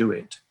surely do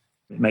it.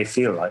 It may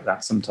feel like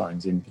that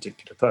sometimes in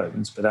particular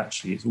poems, but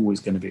actually it's always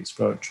going to be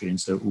exploratory,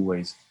 and so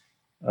always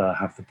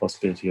have the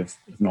possibility of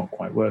not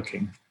quite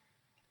working.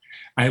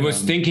 I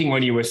was thinking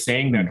when you were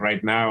saying that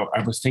right now,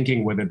 I was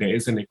thinking whether there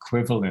is an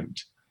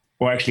equivalent,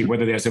 or actually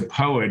whether there's a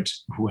poet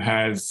who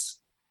has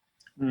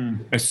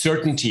a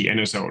certainty in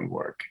his own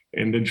work.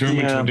 In the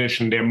German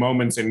tradition, there are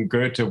moments in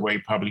Goethe where he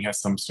probably has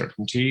some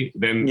certainty.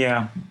 Then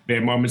there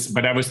are moments,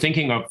 but I was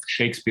thinking of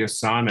Shakespeare's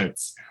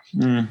sonnets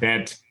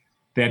that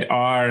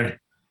are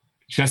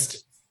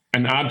just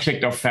an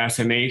object of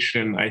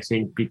fascination, I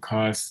think,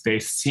 because they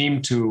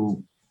seem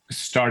to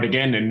start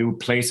again in new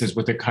places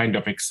with a kind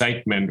of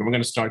excitement. We're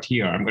going to start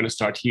here. I'm going to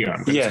start here.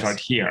 I'm going to start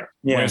here.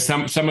 Yeah. Where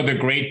some of the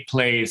great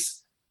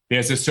plays,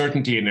 there's a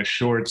certainty and a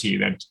surety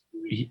that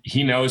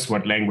he knows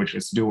what language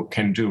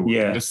can do.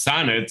 Yeah. In the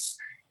sonnets,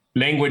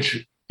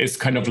 language is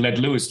kind of let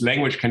loose.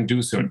 Language can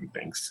do certain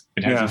things.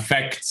 It has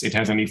effects. It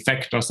has an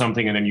effect or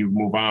something, and then you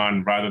move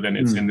on, rather than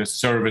it's in the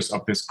service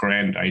of this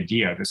grand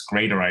idea, this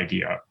greater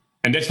idea.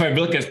 And that's why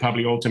Rilke is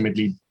probably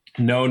ultimately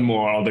known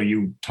more, although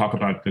you talk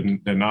about the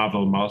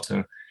novel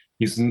Malte.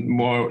 He's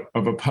more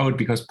of a poet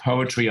because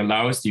poetry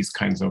allows these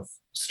kinds of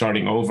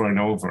starting over and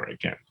over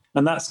again.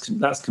 And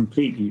that's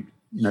completely,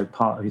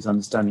 part of his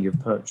understanding of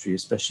poetry,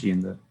 especially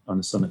on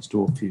the Sonnets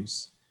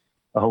d'Orpheus.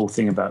 The whole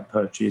thing about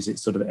poetry is it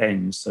sort of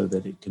ends so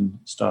that it can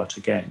start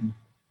again,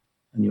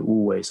 and you're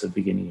always sort of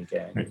beginning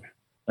again. Right.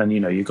 And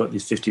you've got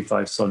these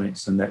 55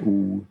 sonnets, and they're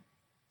all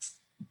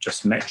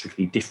just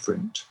metrically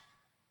different.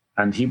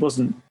 And he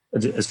wasn't,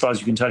 as far as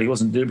you can tell, he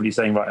wasn't deliberately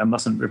saying, right, I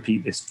mustn't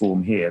repeat this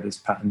form here, this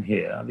pattern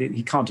here.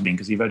 He can't have been,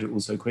 because he wrote it all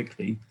so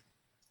quickly.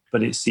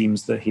 But it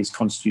seems that he's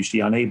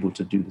constitutionally unable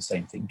to do the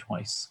same thing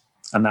twice.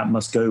 And that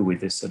must go with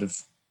this sort of,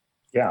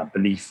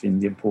 belief in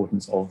the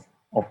importance of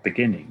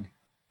beginning.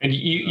 And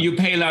you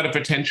pay a lot of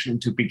attention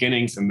to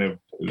beginnings in the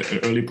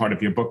early part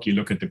of your book. You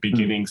look at the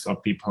beginnings of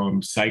the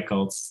poem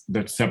cycles,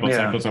 the several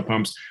cycles of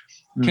poems.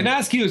 Can I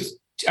ask you,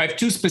 I have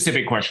two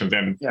specific questions,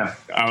 and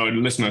our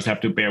listeners have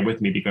to bear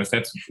with me because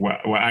that's where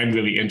I'm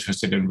really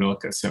interested in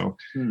Rilke. So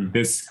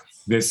this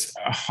this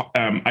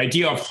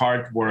idea of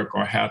hard work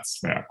or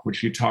Herzwerk,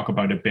 which you talk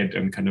about a bit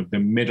in kind of the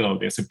middle.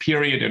 There's a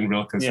period in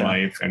Rilke's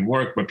life and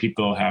work where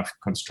people have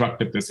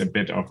constructed this a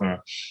bit of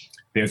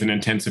there's an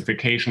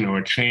intensification or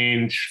a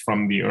change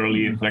from the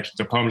early collections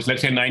of poems.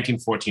 Let's say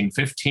 1914,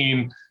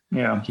 15.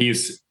 Yeah.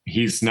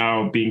 He's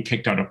now being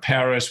kicked out of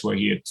Paris, where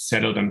he had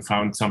settled and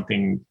found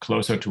something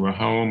closer to a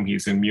home.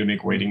 He's in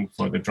Munich waiting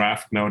for the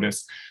draft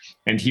notice.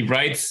 And he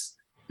writes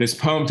this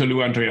poem to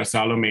Lou Andrea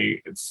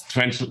Salome. It's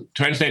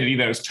translated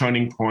either as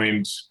Turning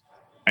Point.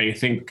 I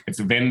think it's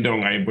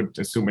Wendung. I would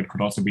assume it could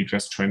also be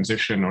just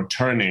transition or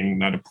turning,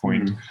 not a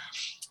point.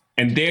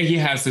 And there he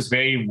has this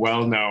very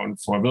well-known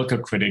for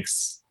Rilke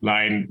critics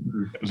line,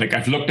 like,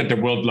 I've looked at the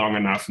world long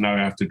enough, now I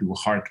have to do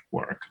hard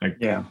work, like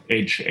HART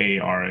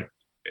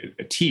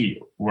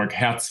work,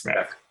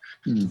 Herzwerk.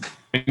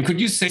 And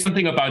could you say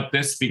something about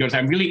this? Because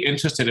I'm really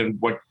interested in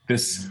what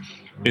this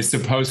is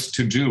supposed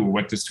to do,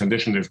 what this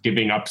transition is,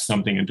 giving up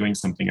something and doing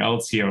something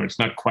else here. It's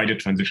not quite a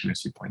transition,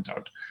 as you point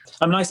out.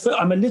 I mean,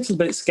 I'm a little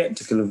bit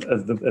skeptical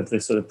of the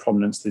sort of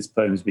prominence this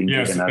poem is being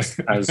given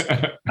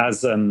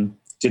as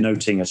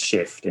denoting a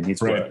shift in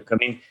his work. I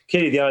mean,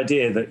 clearly the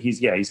idea that he's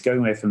going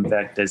away from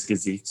Werk des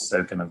Gesichts,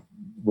 so kind of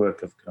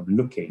work of kind of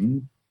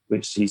looking,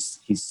 which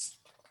he's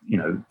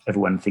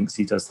everyone thinks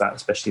he does that,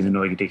 especially in the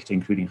Neue Gedichte,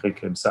 including Rilke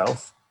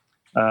himself.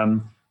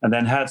 And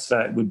then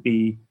Herzwerk would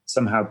be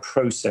somehow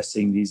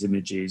processing these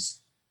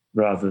images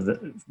rather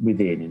than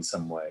within in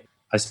some way.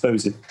 I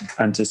suppose it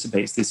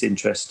anticipates this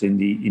interest in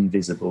the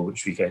invisible,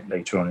 which we get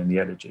later on in the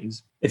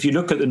elegies. If you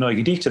look at the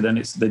Neue Gedichte, then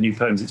it's the new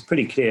poems, it's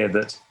pretty clear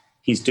that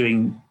he's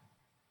doing,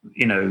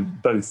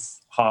 both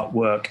heart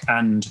work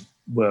and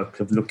work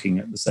of looking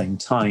at the same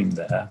time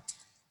there.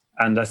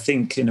 And I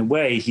think, in a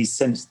way, he's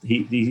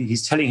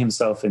telling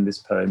himself in this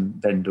poem,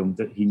 Wendung,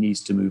 that he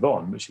needs to move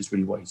on, which is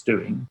really what he's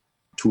doing.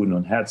 Tun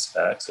und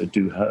Herzwerk, so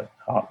do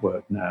heart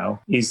work now,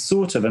 is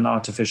sort of an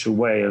artificial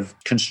way of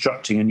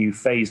constructing a new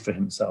phase for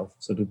himself,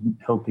 sort of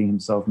helping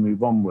himself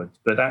move onwards.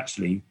 But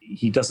actually,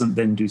 he doesn't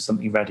then do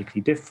something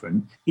radically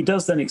different. He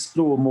does then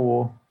explore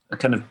more a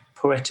kind of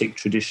poetic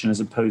tradition as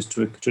opposed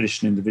to a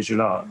tradition in the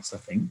visual arts, I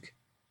think.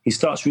 He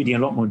starts reading a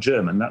lot more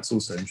German. That's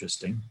also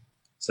interesting.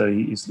 So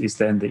it's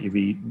then that he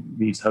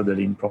reads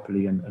Hölderlin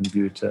properly and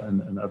Goethe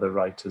and other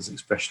writers,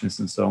 expressionists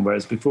and so on,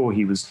 whereas before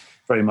he was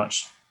very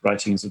much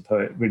writing as a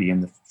poet really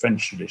in the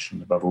French tradition,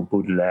 above all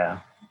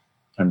Baudelaire,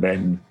 and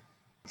then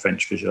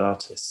French visual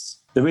artists.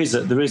 There is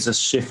a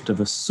shift of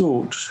a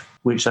sort,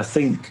 which I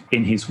think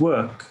in his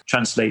work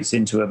translates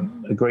into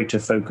a greater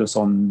focus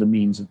on the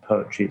means of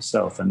poetry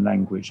itself and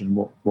language and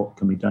what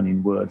can be done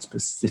in words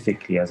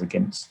specifically as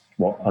against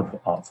what other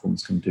art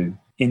forms can do.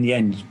 In the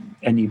end,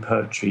 any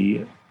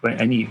poetry,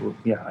 any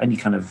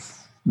kind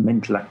of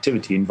mental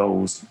activity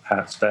involves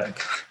Herzberg,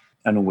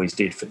 and always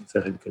did for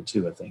Rilke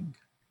too, I think.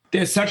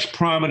 There's such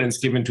prominence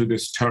given to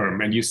this term,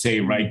 and you say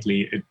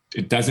rightly,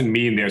 it doesn't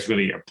mean there's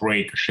really a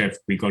break, a shift,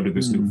 we go to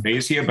this new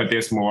phase here, but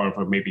there's more of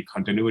a maybe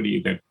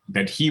continuity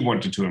that he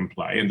wanted to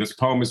imply. And this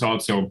poem is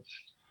also,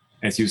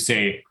 as you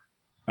say,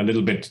 a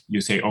little bit, you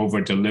say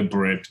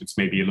over-deliberate, it's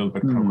maybe a little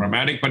bit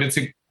programmatic, but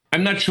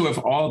I'm not sure if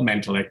all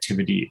mental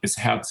activity is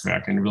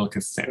Herzwerk in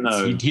Rilke's sense.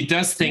 No. He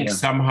does think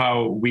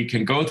somehow we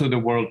can go through the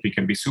world, we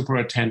can be super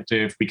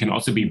attentive, we can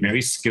also be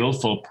very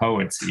skillful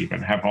poets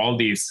even, have all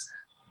this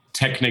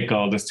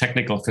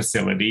technical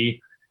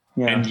facility,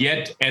 and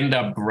yet end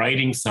up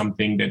writing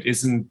something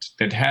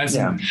that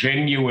hasn't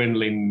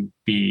genuinely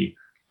the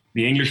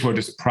English word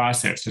is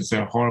processed. It's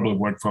a horrible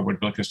word for what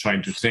Rilke is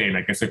trying to say,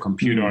 like it's a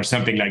computer or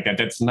something like that.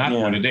 That's not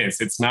what it is.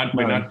 It's not,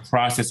 we're not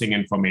processing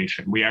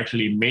information. We're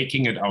actually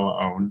making it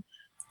our own,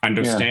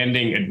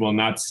 understanding it will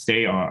not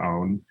stay our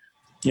own,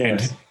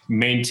 and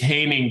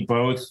maintaining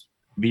both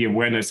the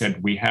awareness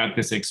that we had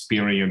this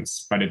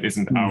experience, but it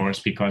isn't ours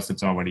because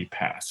it's already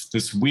past.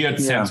 This weird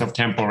sense of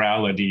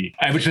temporality.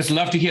 I would just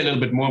love to hear a little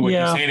bit more what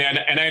you say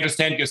there. And I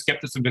understand your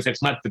skepticism because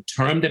it's not the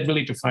term that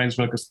really defines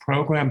Rilke's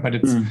program, but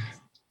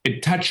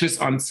it touches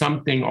on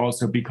something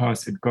also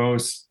because it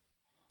goes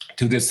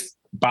to this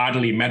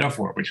bodily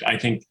metaphor, which I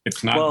think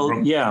it's not. Well,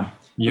 and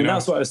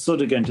that's what I was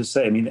sort of going to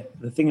say. I mean,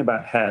 the thing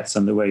about Herz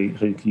and the way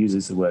Rilke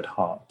uses the word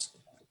heart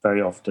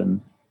very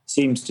often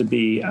seems to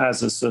be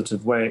as a sort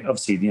of way,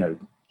 obviously,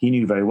 he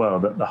knew very well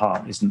that the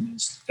heart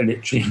isn't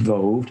literally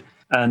involved.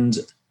 And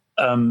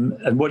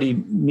what he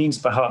means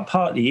by heart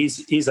partly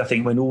is, I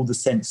think, when all the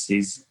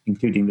senses,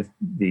 including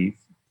the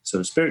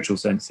sort of spiritual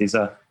senses,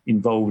 are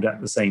involved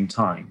at the same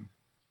time.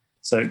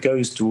 So it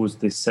goes towards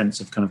this sense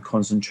of kind of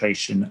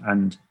concentration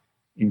and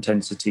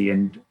intensity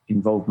and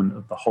involvement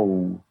of the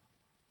whole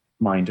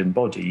mind and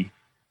body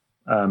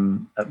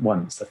at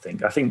once, I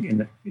think. I think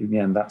in the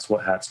end, that's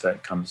what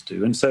Herzberg comes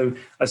to. And so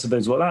I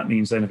suppose what that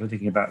means then, if we're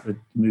thinking about the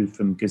move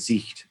from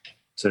Gesicht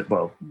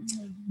to,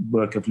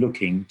 work of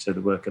looking to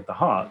the work of the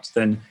heart,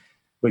 then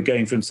we're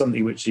going from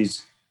something which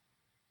is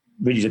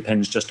really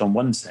depends just on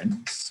one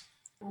sense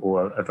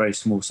or a very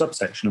small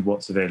subsection of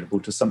what's available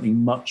to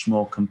something much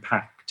more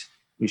compact,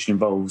 which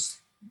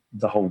involves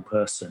the whole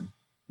person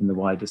in the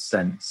widest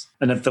sense.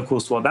 And of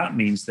course, what that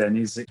means then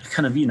is it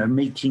kind of,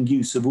 making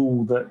use of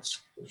all that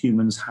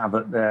humans have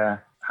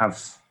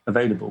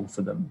available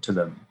to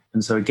them.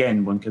 And so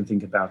again, one can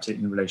think about it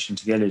in relation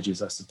to the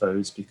elegies, I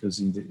suppose, because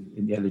in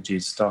the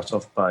elegies start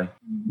off by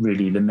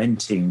really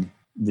lamenting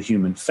the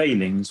human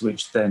failings,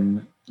 which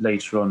then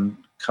later on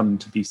come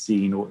to be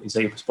seen, or is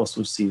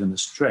possible to see them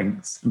as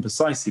strengths, and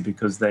precisely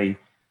because they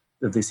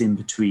of this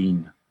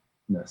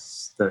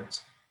in-betweenness,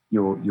 that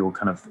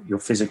you're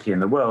physically in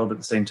the world, but at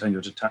the same time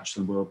you're detached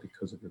from the world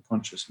because of your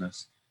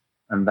consciousness.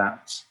 And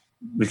that,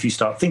 if you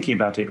start thinking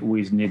about it,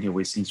 nearly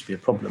always seems to be a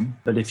problem.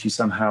 But if you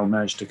somehow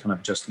manage to kind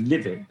of just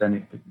live it,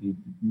 then you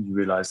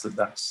realize that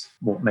that's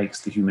what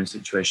makes the human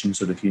situation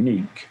sort of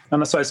unique.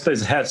 And so I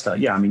suppose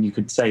Herzberg, you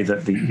could say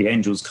that the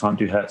angels can't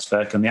do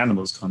Herzberg and the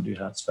animals can't do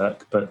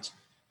Herzberg, but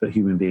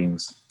human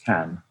beings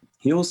can.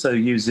 He also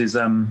uses,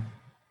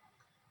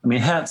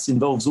 Herz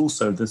involves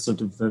also the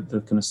sort of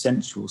the kind of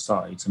sensual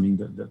sides.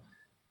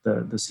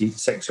 The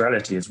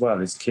sexuality as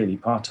well is clearly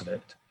part of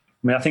it.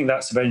 I think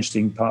that's a very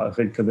interesting part of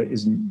Rilke that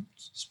isn't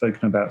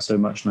spoken about so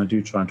much, and I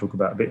do try and talk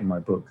about a bit in my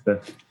book,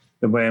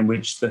 the way in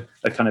which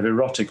a kind of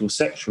erotic or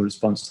sexual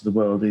response to the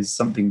world is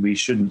something we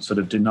shouldn't sort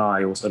of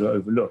deny or sort of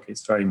overlook.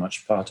 It's very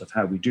much part of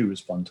how we do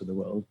respond to the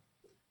world,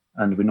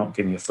 and we're not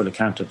giving a full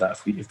account of that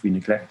if we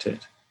neglect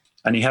it.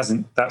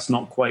 And that's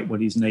not quite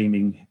what he's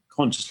naming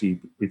consciously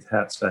with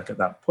Herzberg at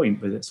that point,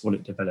 but it's what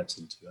it develops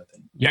into, I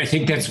think. Yeah, I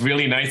think that's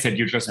really nice that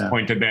you just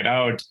pointed that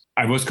out.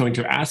 I was going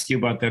to ask you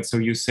about that. So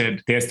you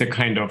said there's the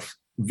kind of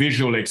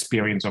visual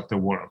experience of the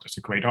world. As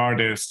a great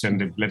artist,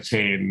 and let's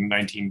say in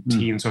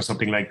 19-teens or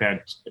something like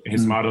that,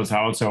 his models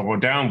are also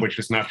Rodin, which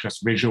is not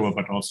just visual,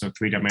 but also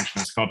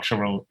three-dimensional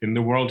sculptural in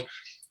the world.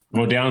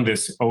 Rodin,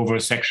 this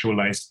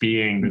over-sexualized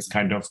being, this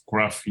kind of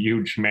gruff,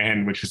 huge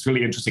man, which is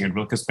really interesting. And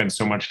Rilke spends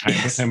so much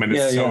time with him. And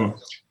it's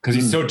because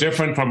he's so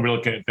different from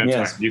Rilke at that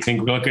time. You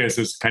think Rilke is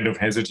this kind of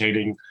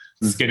hesitating,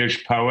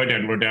 skittish poet,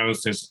 and Rodin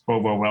is this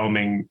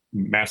overwhelming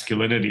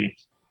masculinity.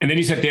 And then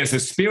he said there's a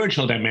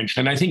spiritual dimension.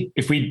 And I think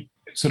if we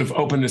sort of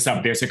open this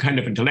up, there's a kind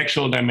of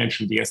intellectual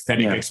dimension, the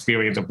aesthetic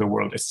experience of the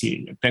world as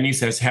seeing it. Then he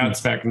says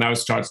Herzberg now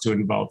starts to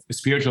involve a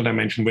spiritual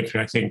dimension, which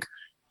I think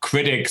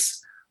critics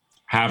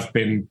have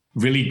been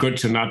really good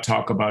to not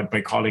talk about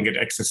by calling it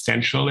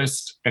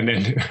existentialist, and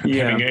then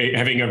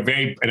having a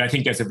very, and I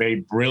think there's a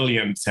very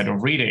brilliant set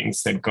of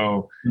readings that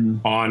go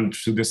on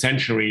through the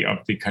century of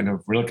the kind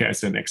of Rilke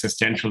as an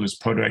existentialist,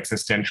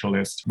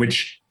 proto-existentialist,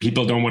 which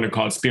people don't want to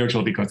call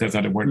spiritual because that's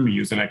not a word we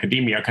use in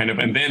academia, kind of.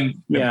 And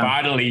then the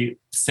bodily,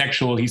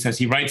 sexual, he says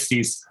he writes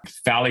these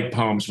phallic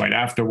poems right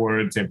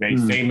afterwards. They're very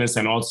famous,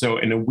 and also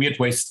in a weird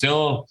way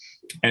still,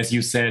 as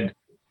you said,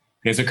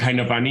 there's a kind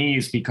of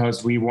unease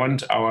because we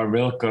want our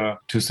Rilke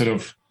to sort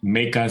of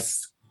make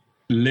us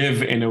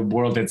live in a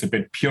world that's a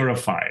bit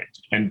purified.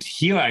 And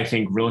here I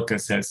think Rilke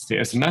says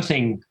there's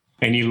nothing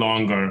any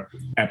longer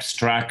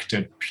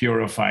abstracted,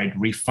 purified,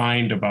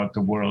 refined about the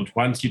world.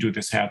 Once you do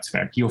this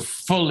Herzberg, you're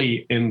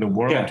fully in the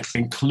world,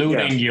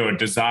 including your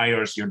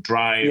desires, your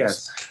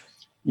drives.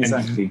 Yes,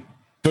 exactly.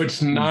 So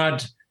it's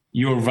not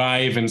you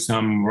arrive in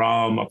some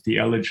realm of the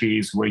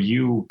elegies where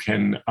you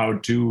can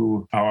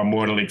outdo our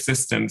mortal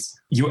existence.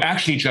 You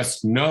actually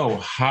just know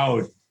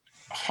how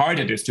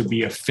hard it is to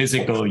be a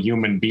physical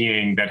human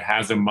being that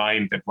has a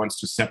mind that wants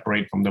to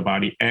separate from the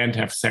body and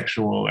have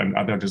sexual and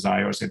other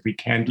desires that we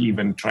can't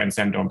even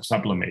transcend or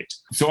sublimate.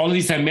 So all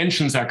these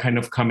dimensions are kind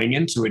of coming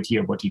into it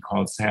here, what he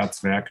calls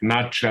Herzberg,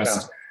 not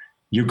just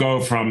you go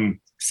from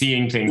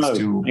seeing things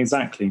to...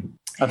 Exactly.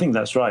 I think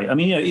that's right.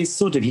 It's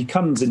sort of, he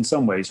comes in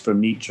some ways from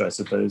Nietzsche, I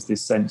suppose,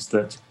 this sense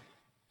that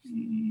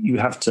you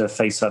have to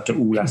face up to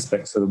all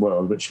aspects of the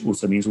world, which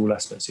also means all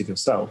aspects of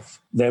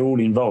yourself. They're all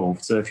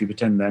involved. So if you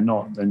pretend they're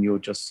not, then you're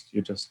just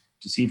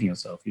deceiving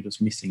yourself. You're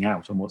just missing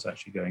out on what's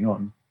actually going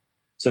on.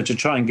 So to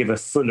try and give a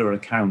fuller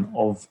account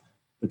of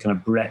the kind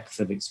of breadth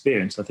of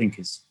experience, I think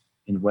is,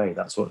 in a way,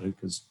 that's what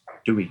Rilke's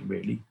doing,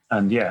 really.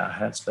 And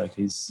Herzberg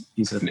is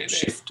a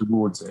shift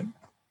towards it.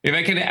 If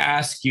I can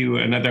ask you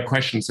another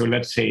question. So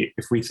let's say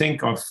if we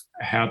think of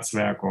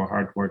Herzberg or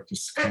hard work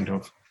as kind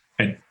of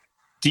a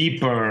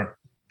deeper,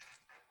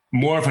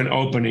 more of an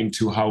opening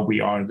to how we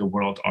are in the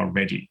world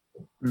already.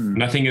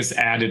 Nothing is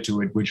added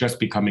to it. We're just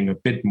becoming a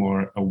bit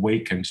more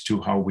awakened to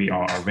how we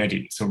are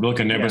already. So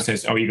Rilke never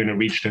says, you're going to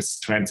reach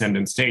this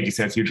transcendent state. He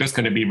says, you're just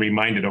going to be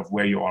reminded of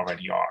where you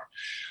already are.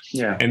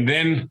 Yeah. And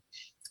then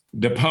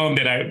the poem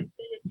that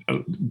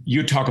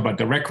you talk about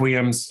the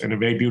requiems in a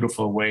very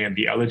beautiful way and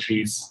the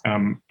elegies.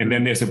 And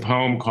then there's a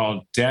poem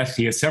called Death.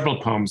 He has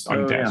several poems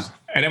on death.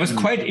 Yeah. And I was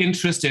quite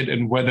interested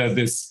in whether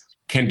this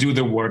can do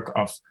the work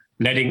of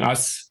letting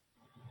us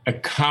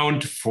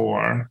account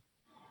for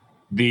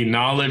the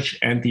knowledge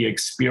and the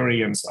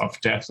experience of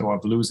death or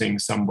of losing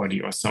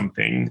somebody or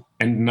something,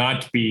 and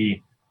not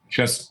be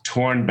just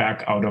torn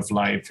back out of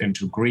life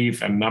into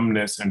grief and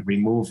numbness and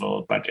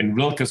removal, but in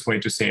Rilke's way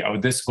to say,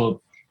 this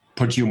will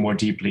put you more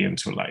deeply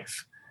into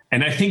life.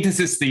 And I think this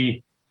is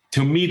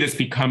to me, this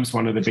becomes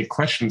one of the big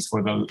questions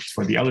for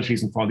the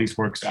elegies and for all these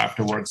works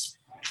afterwards,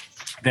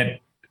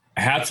 that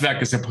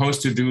Herzwerk is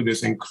supposed to do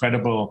this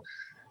incredible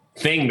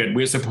thing that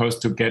we're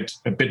supposed to get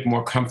a bit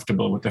more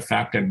comfortable with the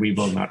fact that we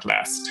will not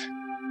last.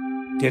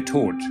 Der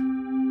Tod.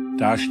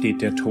 Da steht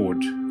der Tod,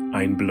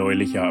 ein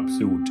bläulicher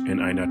Absud in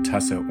einer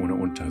Tasse ohne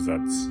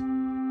Untersatz.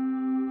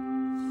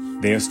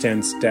 There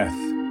stands death,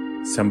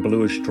 some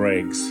bluish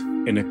dregs,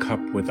 in a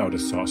cup without a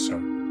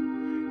saucer.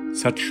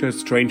 Such a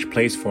strange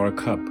place for a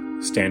cup,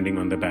 standing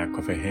on the back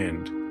of a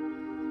hand.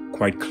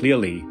 Quite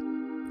clearly,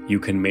 you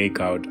can make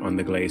out on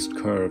the glazed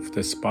curve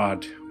the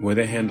spot where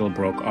the handle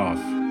broke off,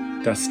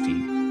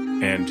 dusty,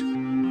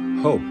 and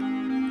hope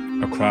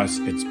across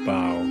its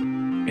bow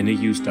in a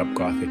used-up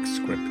Gothic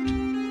script.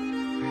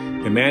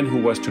 The man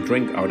who was to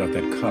drink out of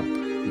that cup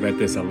read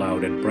this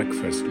aloud at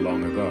breakfast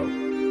long ago.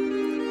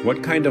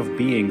 What kind of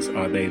beings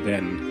are they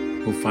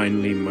then who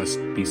finally must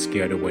be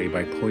scared away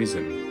by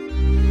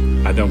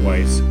poison?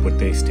 Otherwise, would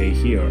they stay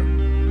here?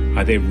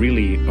 Are they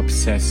really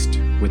obsessed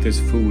with this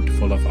food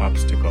full of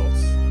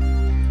obstacles?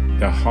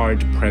 The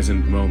hard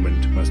present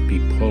moment must be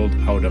pulled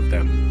out of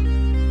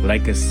them,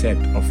 like a set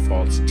of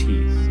false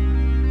teeth.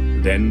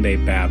 Then they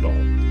babble,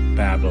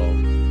 babble,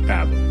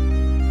 babble.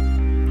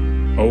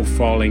 O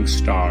falling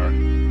star,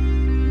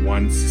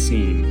 once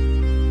seen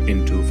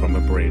into from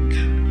a bridge,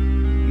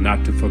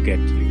 not to forget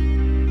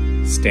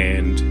you,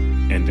 stand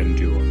and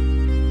endure.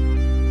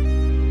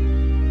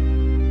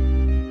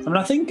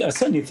 I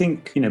certainly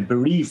think,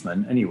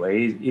 bereavement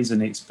anyway is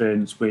an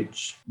experience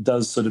which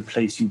does sort of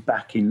place you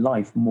back in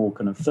life more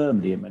kind of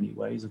firmly in many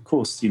ways. Of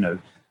course, you've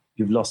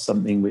lost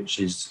something which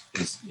is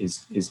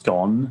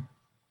gone,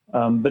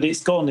 but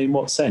it's gone in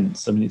what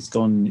sense? I mean, it's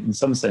gone in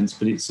some sense,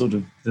 but it's sort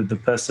of the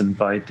person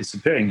by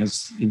disappearing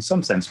has in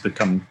some sense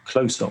become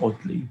closer,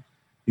 oddly,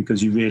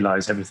 because you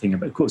realise everything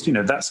about. Of course,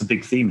 that's a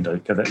big theme, though,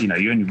 that you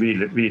only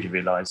really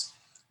realise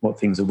what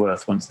things are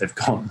worth once they've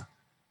gone.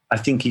 I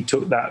think he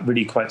took that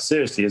really quite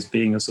seriously as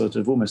being a sort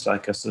of almost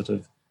like a sort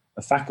of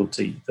a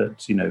faculty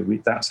that,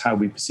 that's how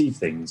we perceive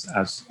things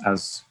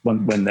as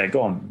when they're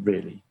gone,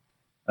 really.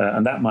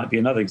 And that might be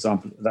another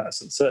example. That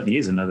certainly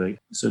is another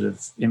sort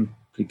of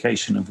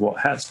implication of what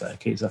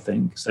Herzwerk is, I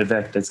think. So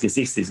Werk des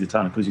Gesichtes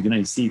getan, because you can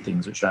only see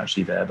things which are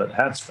actually there, but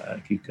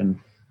Herzwerk you can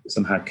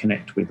somehow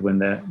connect with when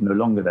they're no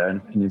longer there,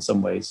 and in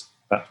some ways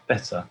that's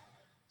better.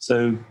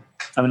 So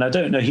I mean, I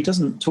don't know. He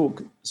doesn't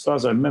talk, as far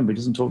as I remember, he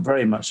doesn't talk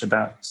very much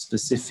about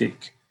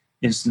specific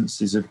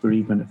instances of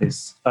bereavement of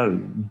his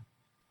own.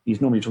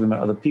 He's normally talking about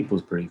other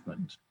people's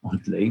bereavement,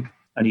 oddly.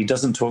 And he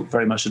doesn't talk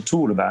very much at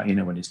all about,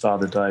 when his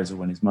father dies or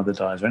when his mother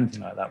dies or anything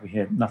like that. We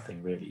hear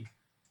nothing really.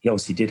 He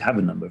obviously did have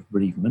a number of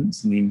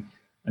bereavements. I mean,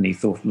 and he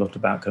thought a lot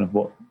about kind of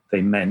what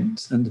they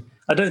meant. And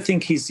I don't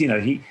think his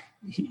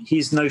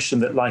notion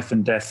that life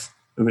and death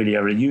really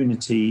are a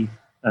unity,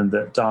 and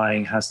that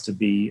dying has to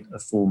be a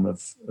form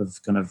of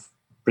kind of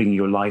bringing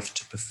your life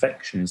to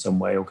perfection in some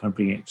way, or kind of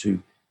bringing it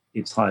to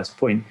its highest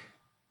point.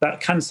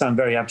 That can sound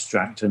very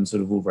abstract and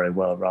sort of all very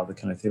well, rather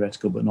kind of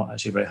theoretical, but not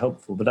actually very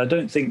helpful. But I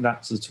don't think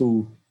that's at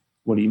all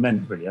what he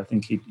meant, really. I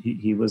think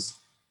he was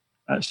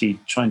actually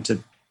trying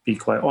to be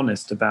quite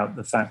honest about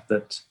the fact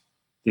that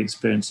the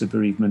experience of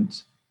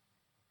bereavement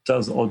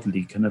does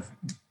oddly kind of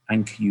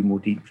anchor you more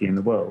deeply in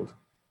the world.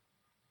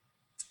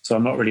 So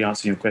I'm not really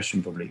answering your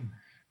question, probably.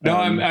 No,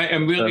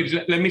 I'm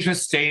really. Let me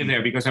just stay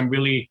there, because I'm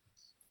really.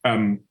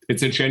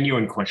 It's a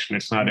genuine question.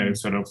 It's not a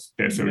sort of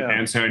there's an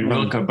answer in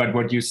Rilke, but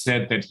what you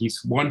said that he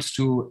wants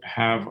to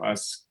have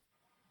us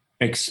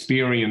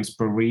experience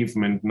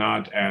bereavement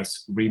not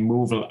as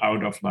removal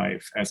out of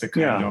life, as a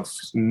kind of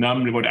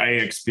what I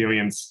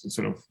experience.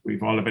 Sort of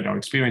we've all had our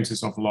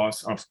experiences of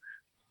loss, of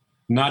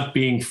not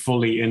being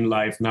fully in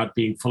life, not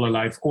being full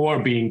alive, or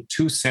being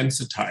too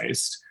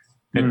sensitized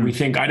that we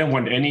think I don't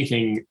want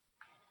anything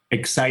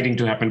exciting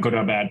to happen, good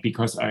or bad,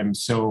 because I'm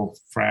so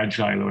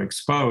fragile or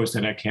exposed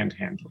that I can't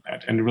handle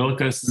that. And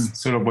Rilke's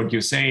sort of what you're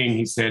saying,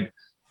 he said,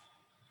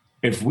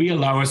 if we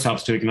allow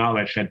ourselves to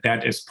acknowledge that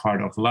that is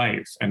part of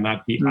life and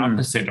not the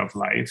opposite of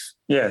life.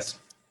 Yes.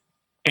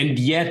 And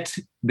yet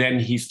then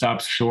he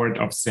stops short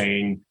of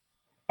saying,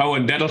 oh,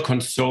 and that'll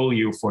console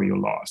you for your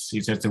loss.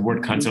 He said the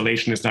word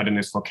consolation is not in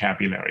his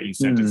vocabulary. He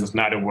said this is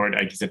not a word.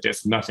 He said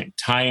there's nothing.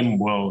 Time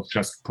will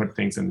just put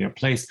things in their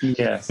place.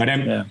 Yes. But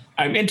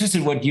I'm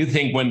interested what you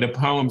think when the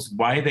poems,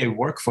 why they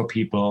work for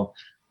people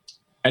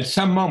at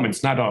some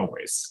moments, not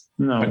always.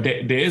 No. But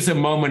there is a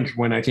moment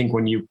when I think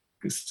when you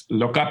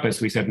look up, as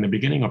we said in the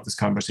beginning of this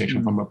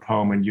conversation, from a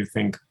poem and you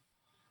think,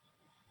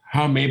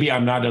 maybe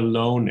I'm not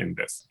alone in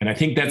this. And I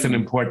think that's an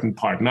important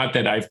part. Not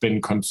that I've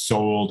been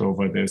consoled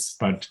over this,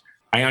 but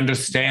I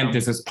understand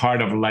this is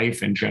part of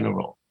life in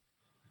general.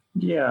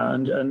 Yeah,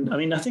 and I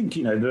mean, I think,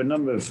 there are a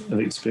number of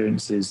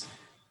experiences,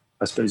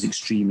 I suppose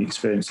extreme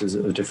experiences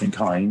of different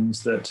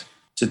kinds that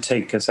to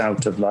take us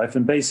out of life.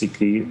 And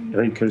basically,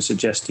 Rilke is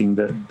suggesting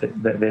that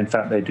in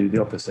fact they do the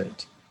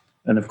opposite.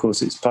 And of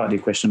course, it's partly a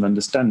question of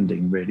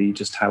understanding, really,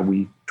 just how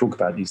we talk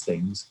about these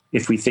things.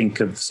 If we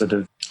think of sort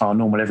of our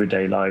normal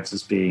everyday lives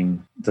as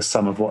being the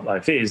sum of what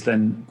life is,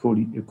 then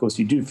of course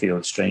you do feel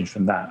estranged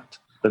from that.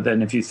 But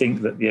then if you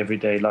think that the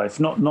everyday life,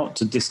 not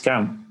to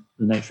discount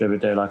the nature of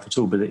everyday life at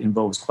all, but it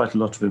involves quite a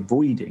lot of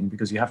avoiding,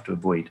 because you have to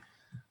avoid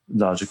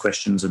larger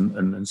questions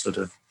and sort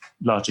of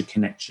larger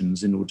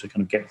connections in order to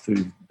kind of get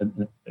through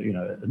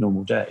a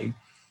normal day.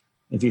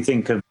 If you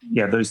think of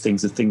those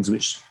things are things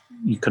which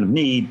you kind of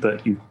need,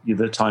 but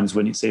there are times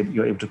when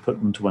you're able to put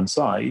them to one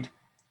side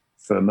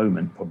for a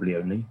moment, probably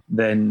only,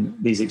 then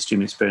these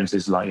extreme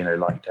experiences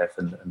like death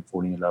and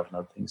falling in love and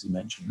other things he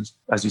mentions,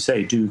 as you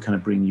say, do kind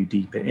of bring you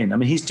deeper in. I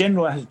mean, his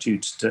general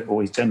attitude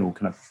or his general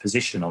kind of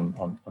position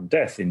on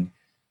death in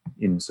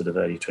sort of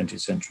early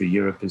 20th century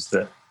Europe is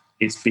that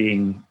it's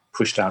being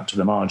pushed out to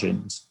the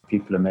margins.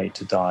 People are made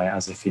to die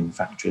as if in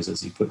factories,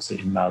 as he puts it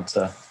in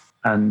Malta.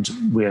 And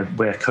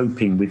we're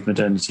coping with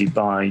modernity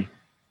by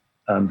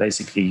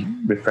basically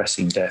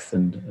repressing death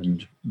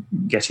and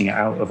getting it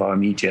out of our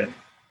immediate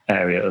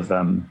area of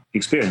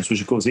experience,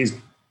 which of course is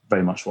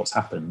very much what's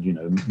happened.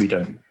 We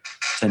don't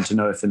tend to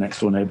know if the next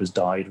door neighbour's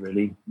died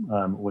really,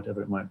 or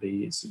whatever it might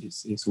be.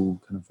 It's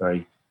all kind of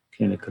very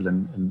clinical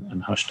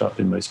and hushed up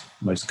in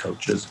most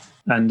cultures.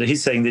 And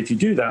he's saying that if you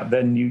do that,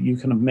 then you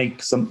kind of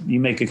make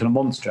a kind of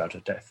monster out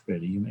of death.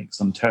 Really, you make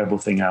some terrible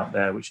thing out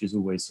there, which is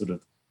always sort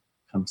of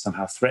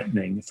somehow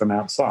threatening from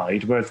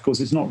outside, where of course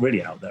it's not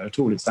really out there at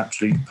all. It's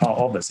actually part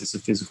of us. It's a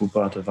physical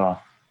part of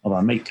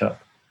our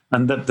makeup.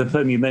 And the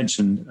poem you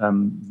mentioned,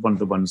 one of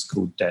the ones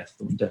called Death,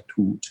 or Der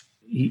Tod,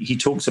 he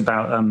talks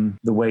about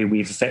the way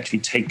we've effectively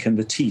taken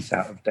the teeth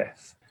out of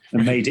death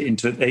and made it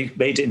into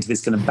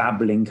this kind of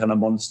babbling kind of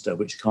monster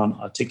which can't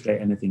articulate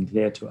anything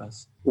clear to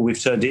us. Or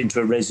we've turned it into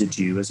a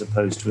residue as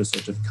opposed to a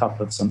sort of cup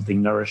of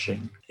something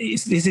nourishing.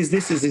 This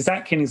is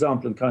exactly an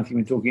example of the kind of thing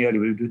we were talking earlier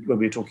when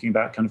we were talking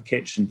about kind of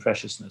kitsch and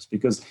preciousness,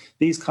 because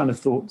these kind of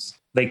thoughts,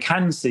 they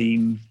can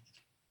seem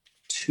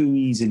too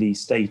easily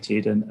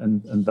stated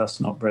and thus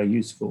not very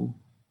useful.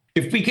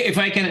 If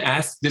I can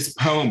ask this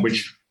poem,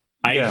 which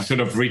I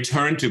sort of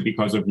returned to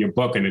because of your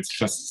book, and it's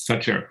just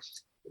such a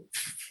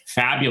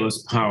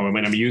fabulous poem,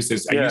 and I use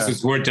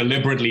this word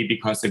deliberately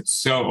because it's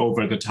so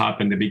over the top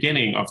in the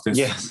beginning of this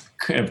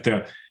of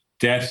the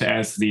death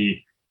as the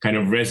kind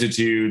of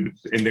residue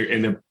in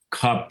the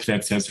cup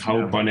that says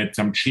hope on it,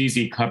 some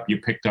cheesy cup you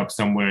picked up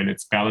somewhere and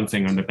it's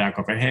balancing on the back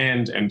of a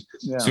hand, and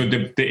so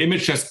the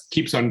image just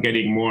keeps on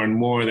getting more and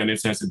more. Then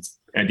it says it's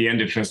at the end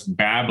it's just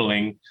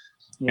babbling.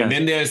 And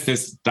then there's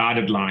this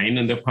dotted line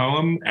in the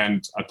poem,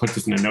 and I'll put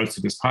this in the notes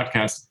to this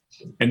podcast.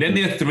 And then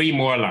there are three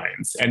more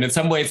lines. And in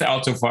some ways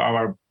also for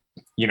our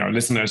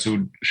listeners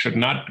who should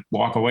not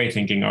walk away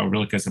thinking, oh,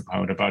 Rilke is a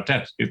poet about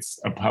death. It's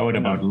a poet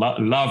about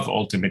love,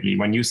 ultimately.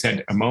 When you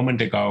said a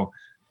moment ago,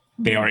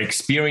 there are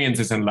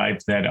experiences in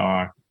life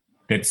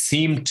that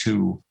seem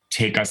to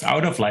take us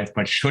out of life,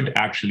 but should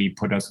actually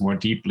put us more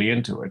deeply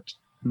into it.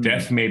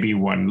 Death may be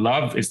one.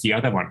 Love is the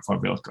other one for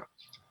Rilke.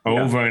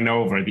 Over and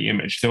over the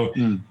image. So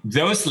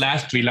those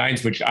last three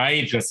lines, which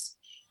I just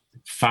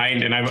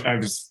find, and I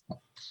was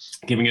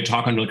giving a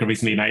talk on Rilke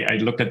recently, and I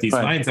looked at these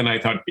lines and I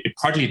thought it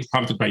partly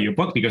prompted by your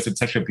book because it's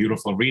such a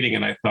beautiful reading.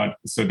 And I thought,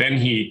 so then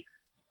he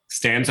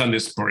stands on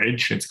this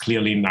bridge. It's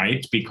clearly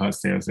night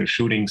because there's a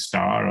shooting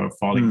star or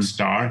falling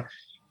star.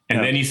 And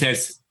then he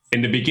says,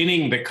 in the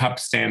beginning, the cup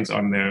stands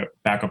on the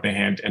back of the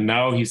hand. And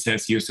now he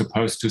says, you're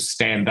supposed to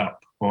stand up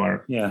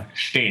or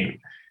stehen,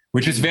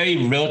 which is very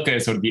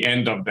Rilke, so the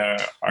end of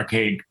the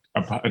archaic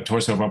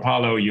torso of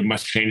Apollo, you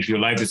must change your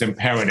life is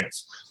imperative.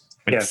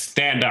 But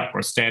stand up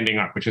or standing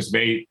up, which is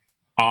very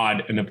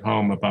odd in a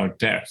poem about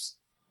death.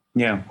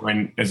 Yeah.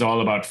 When it's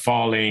all about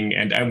falling.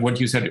 And what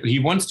you said, he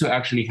wants to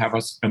actually have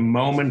us a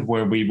moment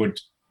where we would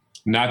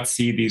not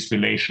see these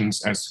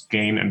relations as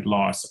gain and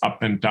loss,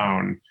 up and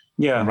down,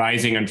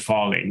 rising and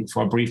falling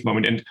for a brief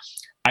moment. And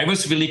I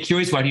was really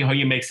curious how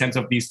you make sense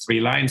of these three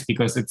lines,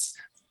 because it's,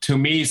 to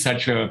me,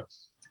 such a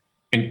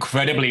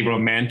incredibly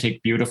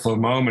romantic, beautiful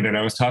moment. And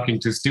I was talking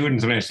to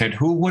students and I said,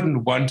 who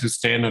wouldn't want to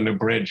stand on a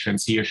bridge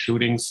and see a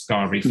shooting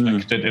star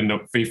reflected in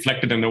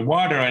the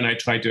water? And I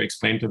tried to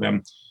explain to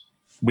them,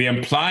 we're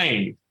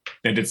implying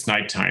that it's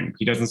nighttime.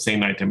 He doesn't say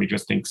nighttime, he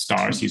just thinks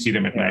stars. You see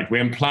them at night.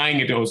 We're implying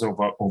it also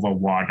over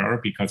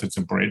water because it's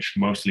a bridge,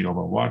 mostly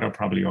over water,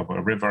 probably over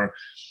a river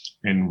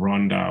in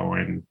Ronda or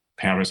in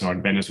Paris or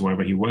in Venice,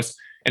 wherever he was.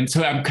 And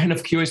so I'm kind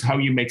of curious how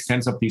you make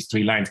sense of these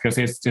three lines, because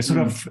they're sort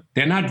of,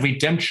 they're not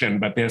redemption,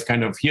 but there's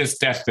kind of, here's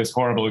death, this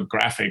horrible,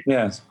 graphic,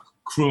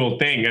 cruel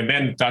thing. And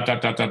then ...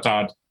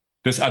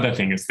 this other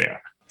thing is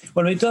there.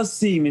 Well, it does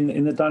seem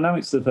in the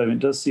dynamics of the poem, it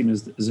does seem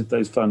as if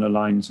those final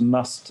lines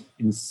must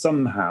in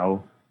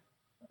somehow,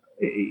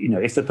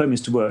 if the poem is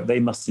to work, they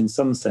must in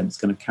some sense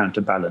kind of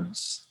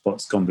counterbalance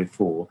what's gone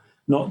before,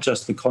 not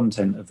just the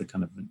content of the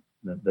kind of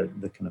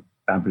the kind of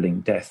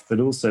babbling death, but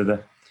also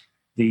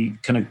the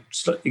kind of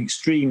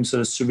extreme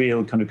sort of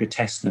surreal kind of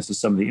grotesqueness of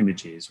some of the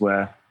images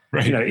where,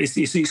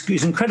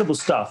 it's incredible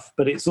stuff,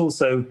 but it's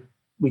also,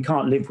 we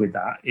can't live with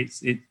that.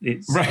 It's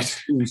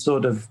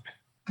sort of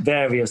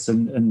various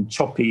and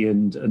choppy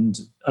and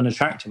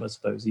unattractive, I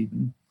suppose,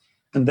 even.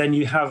 And then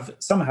you have,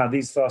 somehow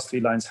these last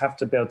three lines have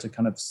to be able to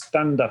kind of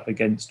stand up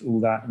against all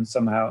that and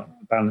somehow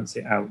balance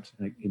it out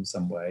in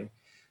some way.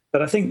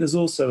 But I think there's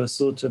also a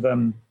sort of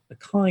a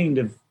kind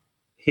of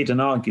hidden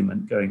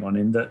argument going on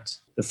in that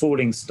the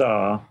falling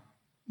star,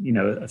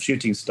 a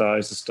shooting star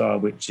is a star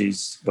which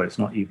is, well, it's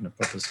not even a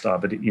proper star,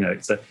 but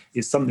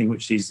it's something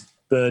which is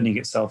burning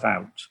itself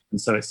out. And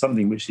so it's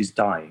something which is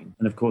dying.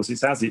 And of course,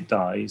 it's as it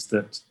dies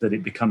that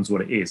it becomes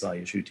what it is, i.e.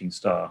 a shooting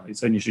star.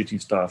 It's only a shooting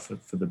star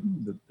for the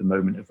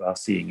moment of our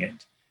seeing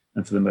it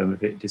and for the moment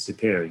of it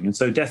disappearing. And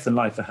so death and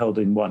life are held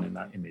in one in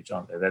that image,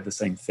 aren't they? They're the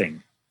same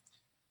thing.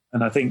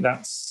 And I think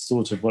that's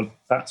sort of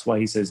that's why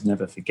he says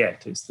never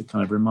forget. It's the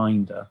kind of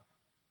reminder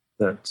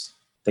that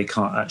they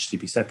can't actually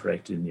be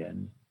separated in the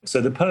end.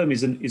 So the poem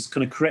is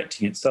kind of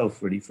correcting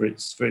itself really for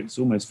its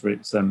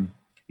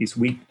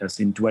weakness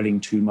in dwelling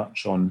too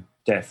much on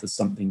death as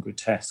something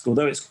grotesque.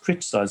 Although it's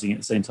criticizing it at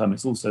the same time,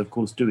 it's also, of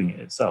course, doing it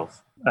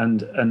itself.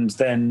 And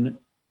then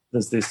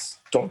there's this ...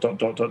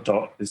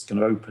 this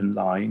kind of open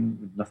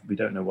line. We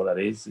don't know what that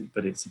is,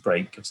 but it's a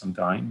break of some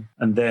kind.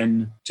 And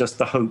then just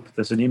the hope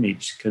that an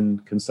image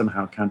can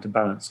somehow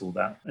counterbalance all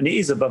that. And it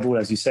is, above all,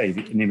 as you say,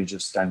 an image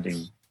of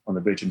standing on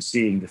the bridge and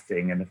seeing the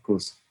thing. And of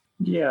course,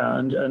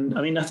 and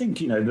I mean, I think,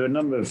 there are a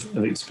number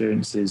of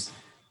experiences,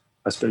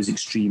 I suppose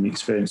extreme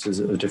experiences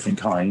of different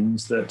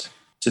kinds that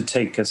to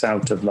take us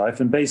out of life.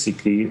 And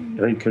basically,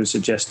 Rilke is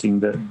suggesting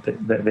that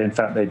in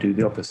fact they do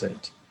the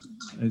opposite.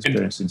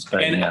 Experience in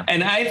Spain,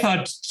 and I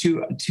thought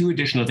two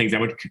additional things. I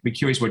would be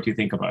curious what you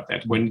think about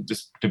that. When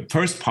the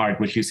first part,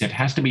 which you said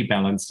has to be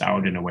balanced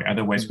out in a way,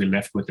 otherwise we're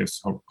left with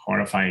this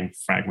horrifying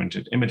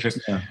fragmented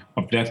images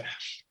of death.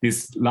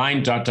 This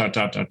line ...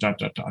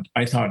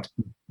 I thought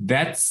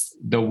that's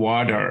the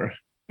water,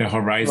 the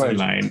horizon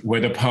line,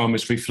 where the poem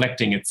is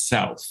reflecting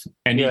itself.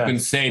 And you can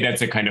say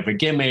that's a kind of a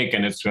gimmick,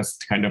 and it's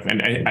just kind of,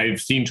 and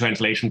I've seen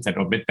translations that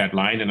omit that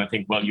line, and I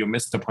think, well, you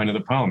missed the point of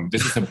the poem.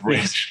 This is a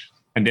bridge,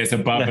 and there's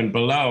above and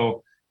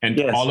below, and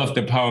all of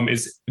the poem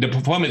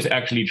is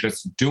actually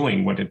just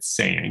doing what it's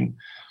saying.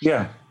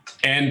 Yeah.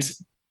 And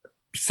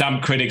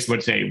some critics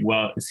would say,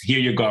 well, here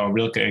you go,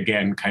 Rilke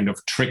again, kind of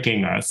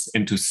tricking us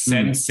into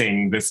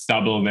sensing this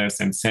doubleness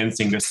and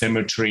sensing the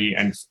symmetry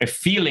and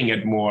feeling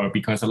it more,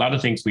 because a lot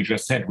of things we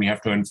just said, we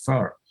have to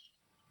infer,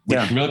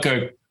 which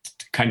Rilke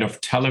kind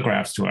of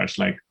telegraphs to us,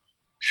 like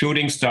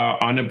shooting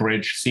star on a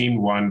bridge, seen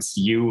once,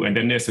 you, and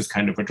then there's this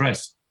kind of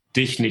address,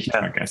 dich nicht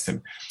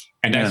vergessen.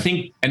 And I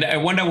think, and I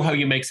wonder how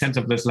you make sense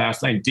of this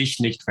last line, dich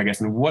nicht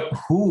vergessen.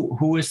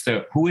 Who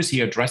is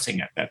he addressing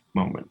at that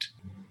moment?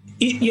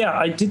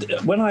 I did.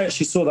 When I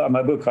actually saw that in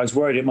my book, I was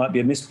worried it might be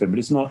a misprint, but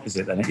it's not, is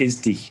it? Then it is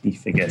dich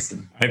nicht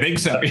vergessen. I think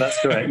so.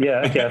 That's correct.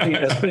 Yeah. Okay. I think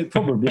that's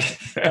probably.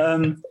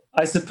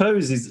 I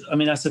suppose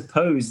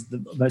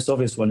the most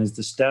obvious one is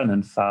the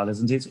Sternenfall,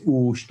 isn't it? It's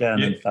U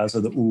Sternenfall,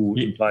 so the U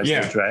implies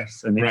the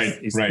dress, and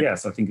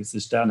yes, I think it's the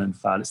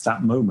Sternenfall. It's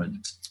that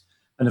moment,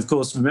 and of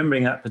course,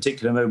 remembering that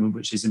particular moment,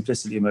 which is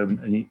implicitly a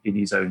moment in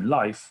his own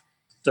life,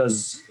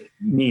 does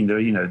mean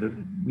that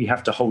we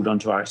have to hold on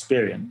to our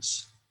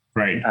experience.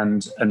 Right.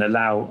 And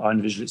allow our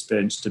individual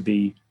experience to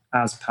be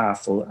as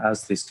powerful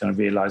as this kind of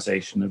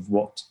realization of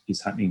what is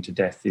happening to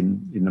death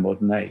in the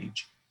modern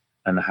age,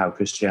 and how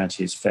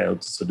Christianity has failed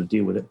to sort of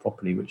deal with it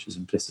properly, which is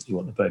implicitly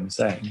what the poem is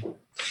saying.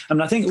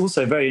 And I think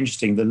also very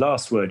interesting, the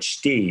last word,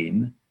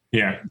 stehen,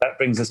 that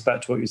brings us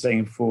back to what you were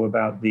saying before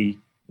about the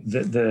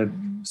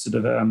sort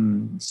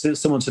of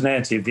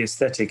simultaneity of the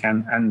aesthetic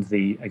and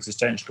the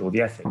existential or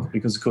the ethic,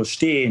 because of course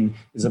stehen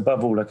is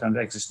above all a kind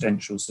of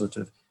existential sort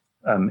of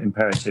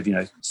imperative,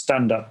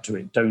 stand up to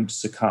it, don't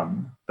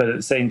succumb. But at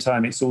the same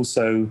time, it's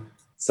also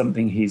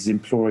something he's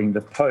imploring the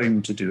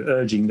poem to do,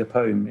 urging the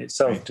poem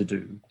itself to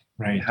do.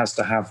 Right. It has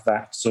to have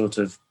that sort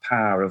of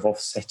power of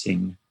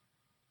offsetting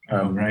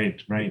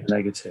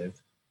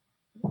negative.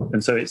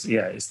 And so it's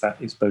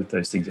both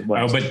those things at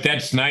once. Oh, but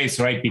that's nice,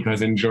 right?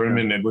 Because in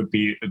German it would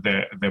be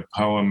the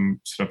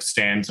poem sort of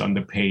stands on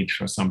the page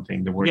or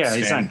something. The word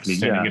exactly.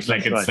 standing. It's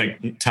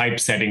like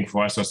typesetting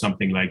for us or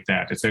something like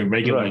that. It's a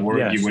regular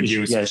word you would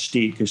use. Yeah,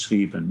 steht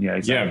geschrieben. Yeah,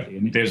 exactly.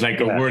 Yeah, there's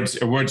like a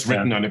words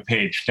written on a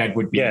page. That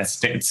would be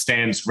it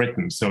stands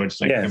written. So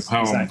it's like the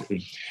poem.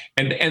 Exactly.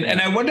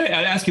 And I wonder,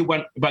 I'll ask you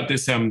about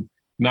this.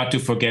 Not to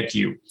forget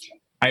you.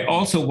 I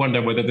also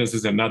wonder whether this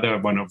is another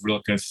one of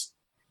Rilke's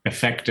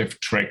effective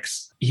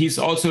tricks. He's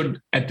also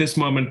at this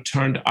moment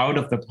turned out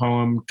of the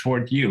poem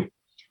toward you,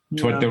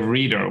 toward the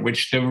reader,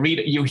 which the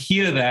reader, you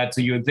hear that,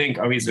 so you think,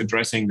 oh, he's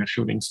addressing the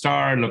shooting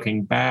star,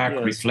 looking back,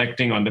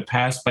 reflecting on the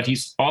past, but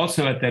he's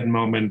also at that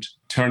moment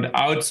turned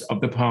out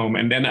of the poem.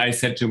 And then I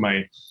said to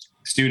my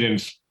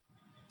students,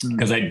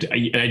 because I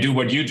do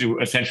what you do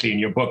essentially in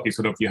your book,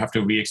 you have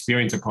to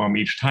re-experience a poem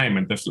each time.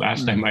 And this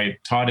last time I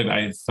taught it,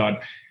 I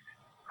thought,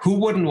 who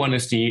wouldn't want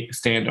to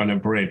stand on a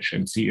bridge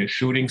and see a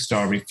shooting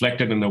star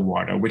reflected in the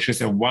water, which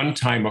is a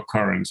one-time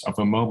occurrence of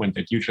a moment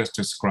that you just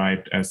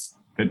described as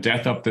the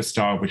death of the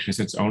star, which is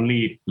its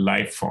only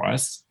life for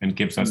us and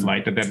gives us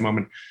light at that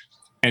moment.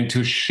 And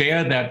to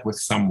share that with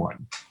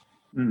someone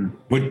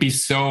would be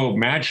so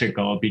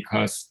magical,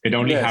 because it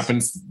only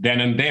happens then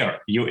and there.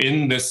 You're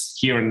in this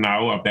here and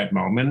now of that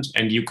moment,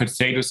 and you could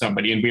say to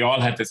somebody, and we all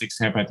had this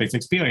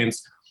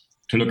experience,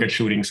 to look at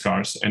shooting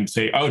stars and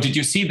say, "Oh, did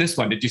you see this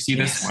one? Did you see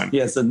this one?"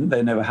 Yes, and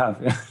they never have.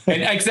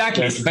 And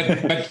exactly. Yes.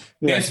 But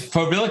there's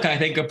for Rilke, I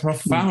think, a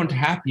profound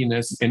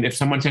happiness. And if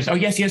someone says, "Oh,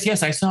 yes,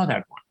 I saw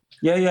that one."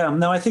 Yeah.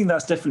 No, I think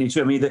that's definitely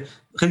true. I mean,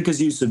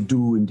 Rilke's use of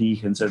du and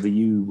dich, and so the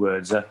you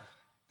words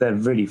they're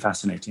really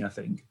fascinating, I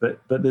think. But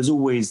there's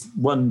always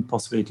one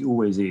possibility,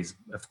 always is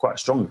quite a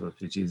strong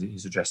possibility, is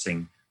he's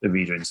addressing the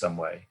reader in some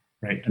way.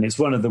 Right. And it's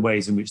one of the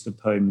ways in which the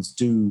poems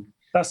do.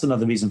 That's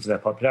another reason for their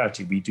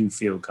popularity. We do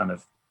feel kind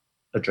of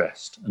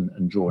addressed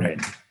and drawn in.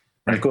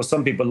 And of course,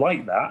 some people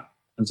like that,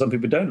 and some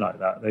people don't like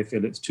that. They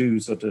feel it's too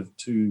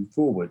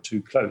forward,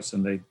 too close,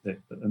 and they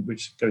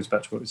which goes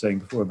back to what we were saying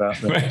before about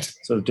the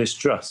sort of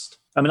distrust.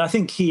 I mean, I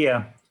think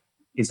here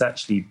is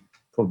actually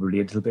probably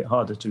a little bit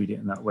harder to read it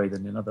in that way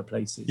than in other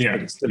places. Yeah,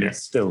 but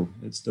it's still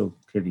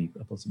clearly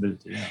a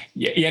possibility.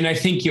 Yeah, and I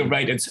think you're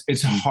right.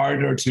 It's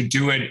harder to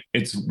do it.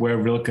 It's where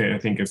Rilke, I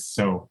think, is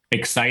so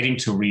exciting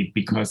to read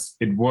because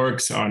it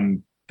works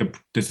on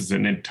this is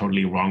a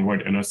totally wrong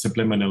word, on a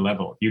subliminal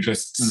level. You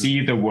just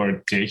see the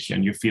word dich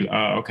and you feel,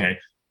 oh, okay,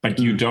 but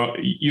you don't.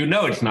 You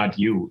know, it's not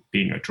you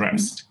being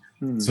addressed.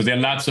 So there are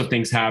lots of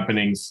things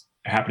happening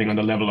on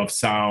the level of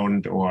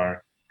sound,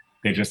 or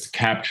they just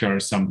capture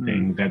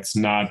something that's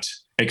not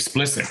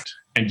explicit.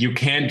 And you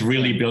can't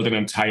really build an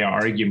entire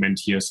argument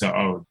here.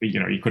 So,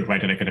 you could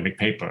write an academic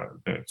paper,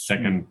 the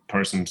second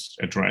person's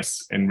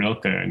address in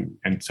Rilke,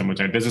 and someone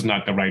said, this is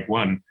not the right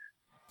one.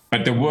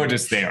 But the word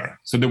is there.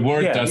 So the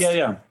word does.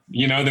 The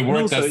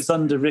word also, does. it's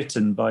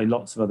underwritten by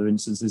lots of other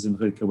instances in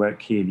Rilke where it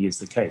clearly is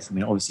the case. I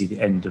mean, obviously,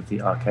 the end of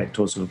the archaic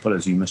Torso of Apollo,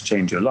 you must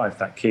change your life.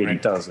 That clearly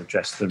does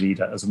address the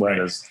reader as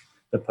well as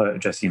the poet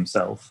addressing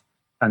himself.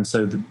 And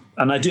so,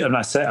 I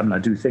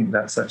do think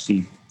that's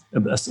actually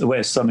a way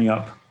of summing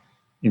up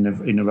in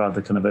a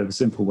rather kind of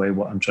oversimple way.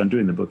 What I'm trying to do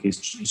in the book is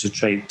to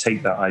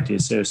take that idea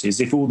seriously, as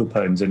if all the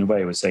poems in a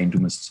way were saying, "Du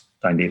musst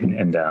dein Leben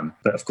ändern,"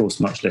 but of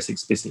course much less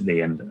explicitly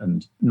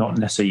and not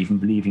necessarily even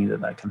believing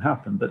that can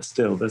happen. But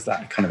still, there's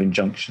that kind of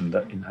injunction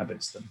that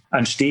inhabits them.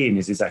 And Stehen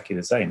is exactly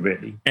the same,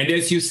 really. And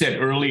as you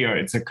said earlier,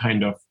 it's a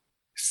kind of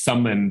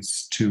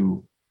summons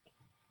to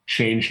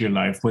change your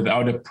life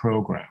without a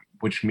program,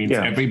 which means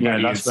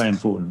everybody that's very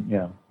important.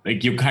 Yeah,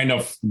 like you kind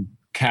of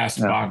cast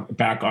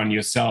back on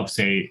yourself,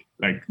 say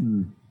like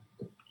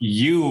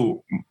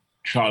you,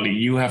 Charlie,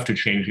 you have to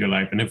change your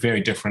life in a very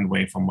different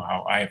way from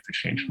how I have to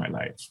change my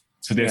life.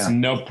 So there's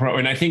no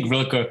and I think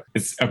Rilke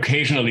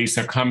occasionally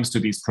succumbs to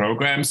these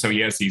programs. So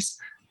yes, these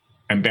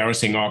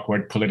embarrassing,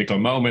 awkward political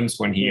moments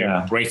when he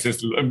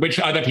embraces, which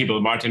other people,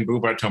 Martin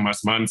Buber,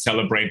 Thomas Mann,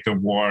 celebrate the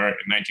war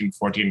in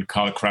 1914.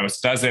 Karl Kraus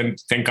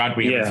doesn't. Thank God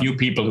we have a few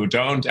people who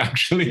don't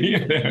actually.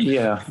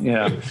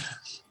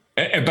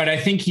 But I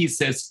think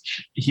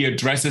he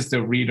addresses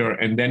the reader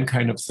and then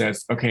kind of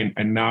says, okay,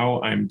 and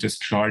now I'm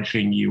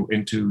discharging you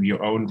into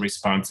your own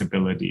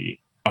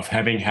responsibility of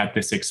having had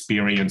this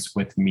experience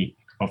with me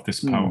of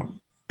this poem.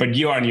 But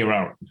you're on your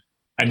own.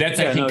 And that's,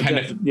 I think,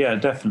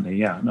 definitely.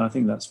 Yeah, no, I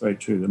think that's very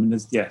true. I mean,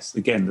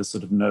 there's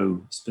sort of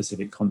no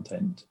specific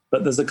content,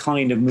 but there's a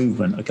kind of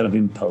movement, a kind of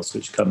impulse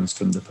which comes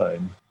from the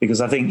poem. Because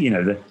I think,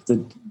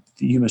 the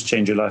You Must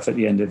Change Your Life at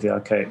the end of the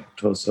archaic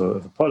Torso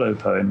of Apollo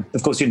poem,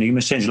 of course, You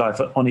Must Change Your Life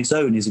on its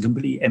own is a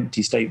completely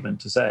empty statement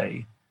to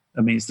say. I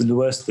mean, it's the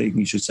worst thing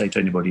you should say to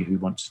anybody who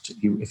wants to,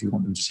 if you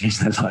want them to change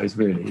their lives,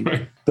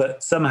 really.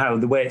 But somehow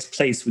the way it's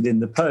placed within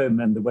the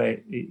poem and the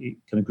way it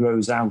kind of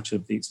grows out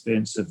of the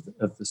experience of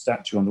the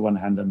statue on the one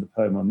hand and the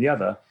poem on the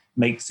other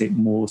makes it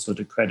more sort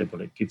of credible.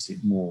 It gives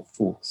it more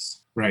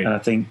force. Right. And I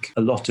think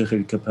a lot of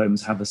Rilke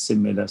poems have a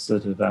similar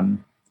sort of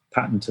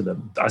pattern to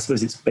them. I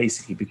suppose it's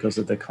basically because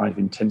of the kind of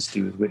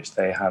intensity with which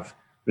they have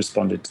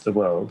responded to the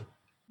world,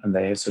 and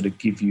they sort of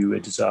give you a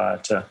desire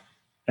to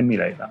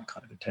emulate that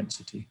kind of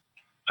intensity.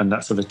 And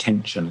that sort of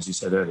tension, as you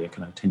said earlier,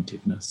 kind of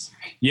attentiveness.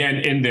 Yeah,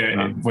 and in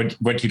the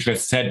what you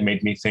just said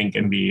made me think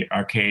in the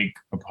archaic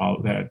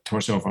Apollo, the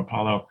Torso of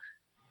Apollo,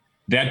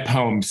 that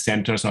poem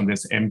centers on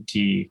this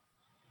empty.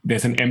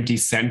 There's an empty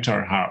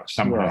center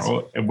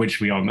somehow,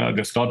 which we all know.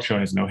 The sculpture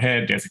has no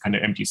head. There's a kind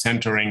of empty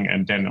centering,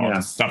 and then all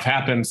this stuff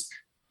happens.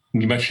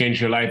 You must change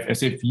your life,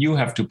 as if you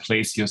have to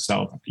place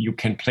yourself. You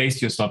can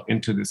place yourself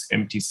into this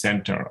empty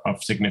center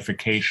of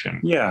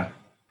signification.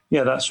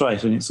 Yeah, that's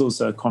right. And it's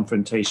also a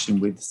confrontation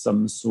with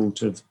some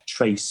sort of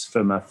trace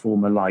from a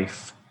former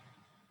life,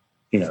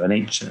 an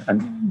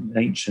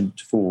ancient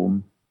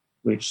form,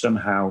 which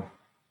somehow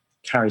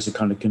carries a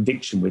kind of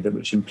conviction with it,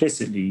 which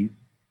implicitly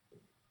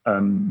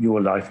your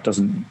life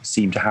doesn't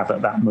seem to have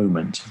at that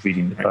moment of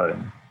reading the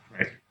poem.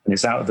 Right. And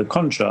it's out of the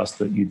contrast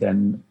that you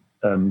then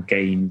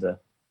gain the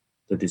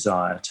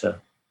desire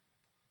to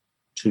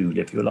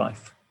live your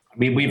life. I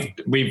mean,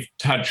 we've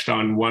touched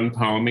on one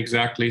poem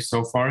exactly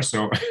so far,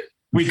 so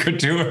we could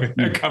do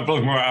a couple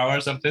more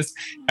hours of this.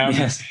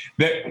 Yes.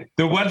 The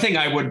one thing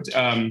I would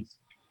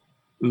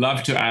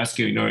love to ask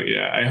you,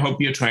 I hope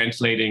you're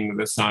translating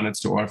the sonnets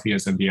to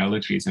Orpheus and the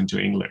elegies into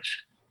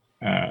English.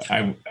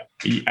 I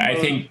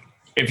think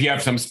if you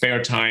have some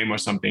spare time or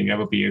something, that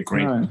would be a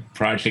great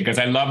project, because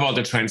I love all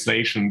the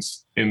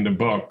translations in the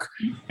book.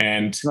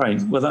 And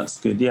right, well, that's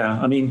good. Yeah,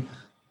 I mean,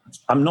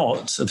 I'm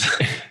not.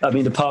 I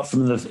mean, apart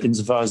from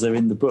insofar as they're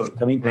in the book.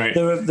 I mean,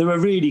 there are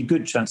really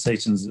good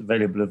translations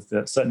available of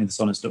certainly the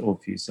Sonnets to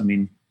Orpheus. I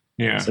mean,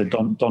 so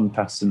Don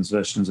Patterson's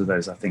versions of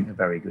those, I think, are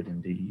very good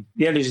indeed.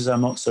 The Elegies,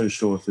 I'm not so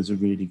sure if there's a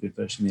really good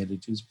version of the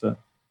Elegies, but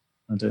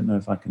I don't know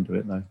if I can do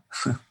it though.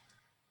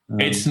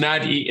 It's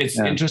not. It's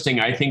interesting.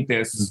 I think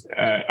there's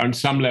on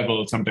some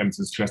level, sometimes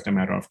it's just a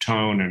matter of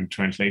tone and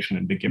translation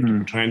and the gift of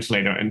the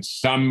translator. And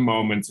some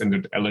moments in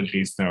the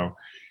Elegies, though,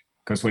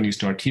 because when you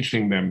start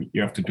teaching them,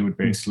 you have to do it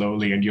very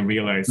slowly, and you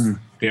realize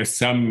there's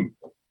some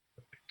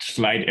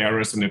slight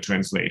errors in the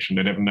translation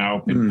that have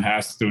now been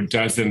passed through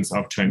dozens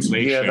of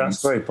translations. Yeah,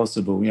 that's very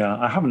possible. Yeah,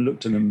 I haven't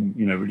looked at them,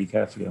 really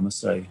carefully, I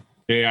must say.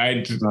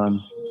 Yeah,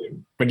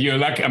 but you're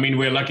lucky. I mean,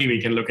 we're lucky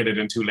we can look at it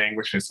in two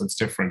languages, so it's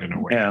different in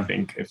a way. I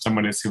think if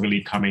someone is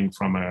really coming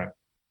from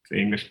the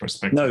English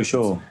perspective. No,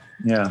 sure.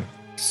 Yeah.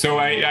 So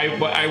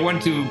I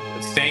want to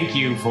thank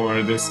you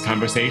for this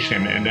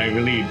conversation, and I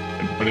really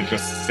want to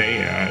just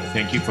say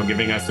thank you for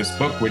giving us this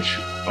book, which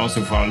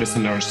also for our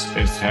listeners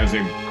has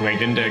a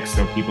great index.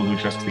 So people who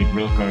just read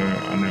Rilke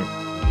on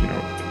a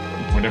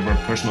whatever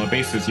personal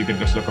basis, you can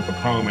just look up a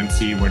poem and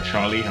see how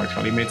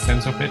Charlie made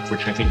sense of it,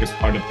 which I think is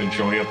part of the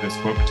joy of this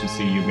book, to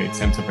see you made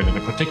sense of it in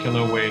a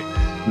particular way.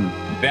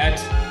 That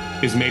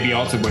is maybe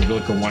also what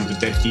Rilke wanted.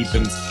 That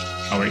deepens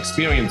our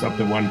experience of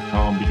the one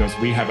poem, because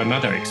we have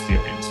another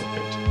experience of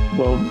it.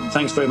 Well,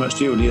 thanks very much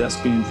to you, Uli. That's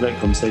been a great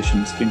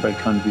conversation. It's been very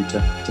kind of you to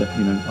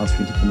ask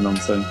me to come along.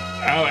 So,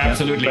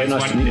 absolutely. Very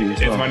nice to meet you.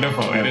 It's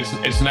wonderful. Yeah. And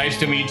it's nice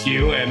to meet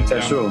you. And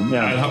sure.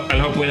 Yeah. I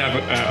hope we'll have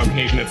an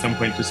occasion at some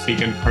point to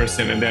speak in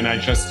person. And then I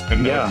just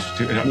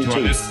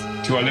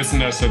to our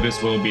listeners. So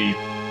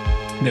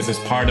this is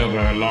part of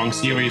a long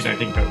series. I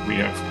think that we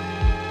have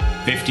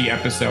 50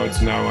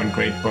 episodes now on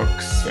great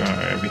books,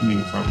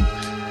 everything from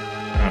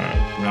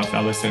Ralph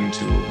Ellison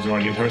to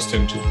Zora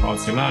Hurston to Paul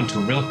Celan to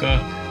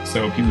Rilke.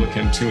 So people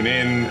can tune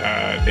in.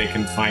 They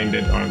can find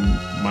it on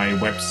my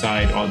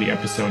website. All the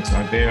episodes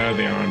are there.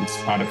 They're on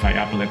Spotify,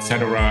 Apple,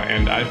 etc.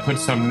 And I put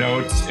some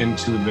notes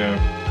into the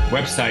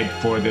website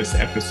for this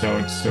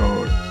episode,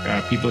 so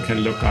people can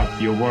look up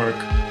your work.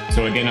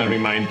 So again, I'll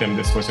remind them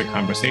this was a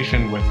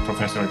conversation with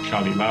Professor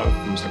Charlie Love,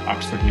 who's at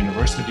Oxford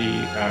University.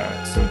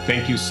 So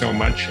thank you so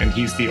much. And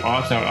he's the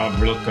author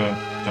of Rilke,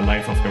 The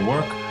Life of the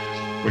Work,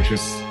 which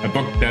is a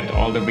book that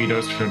all the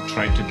readers should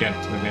try to get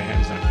their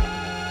hands on.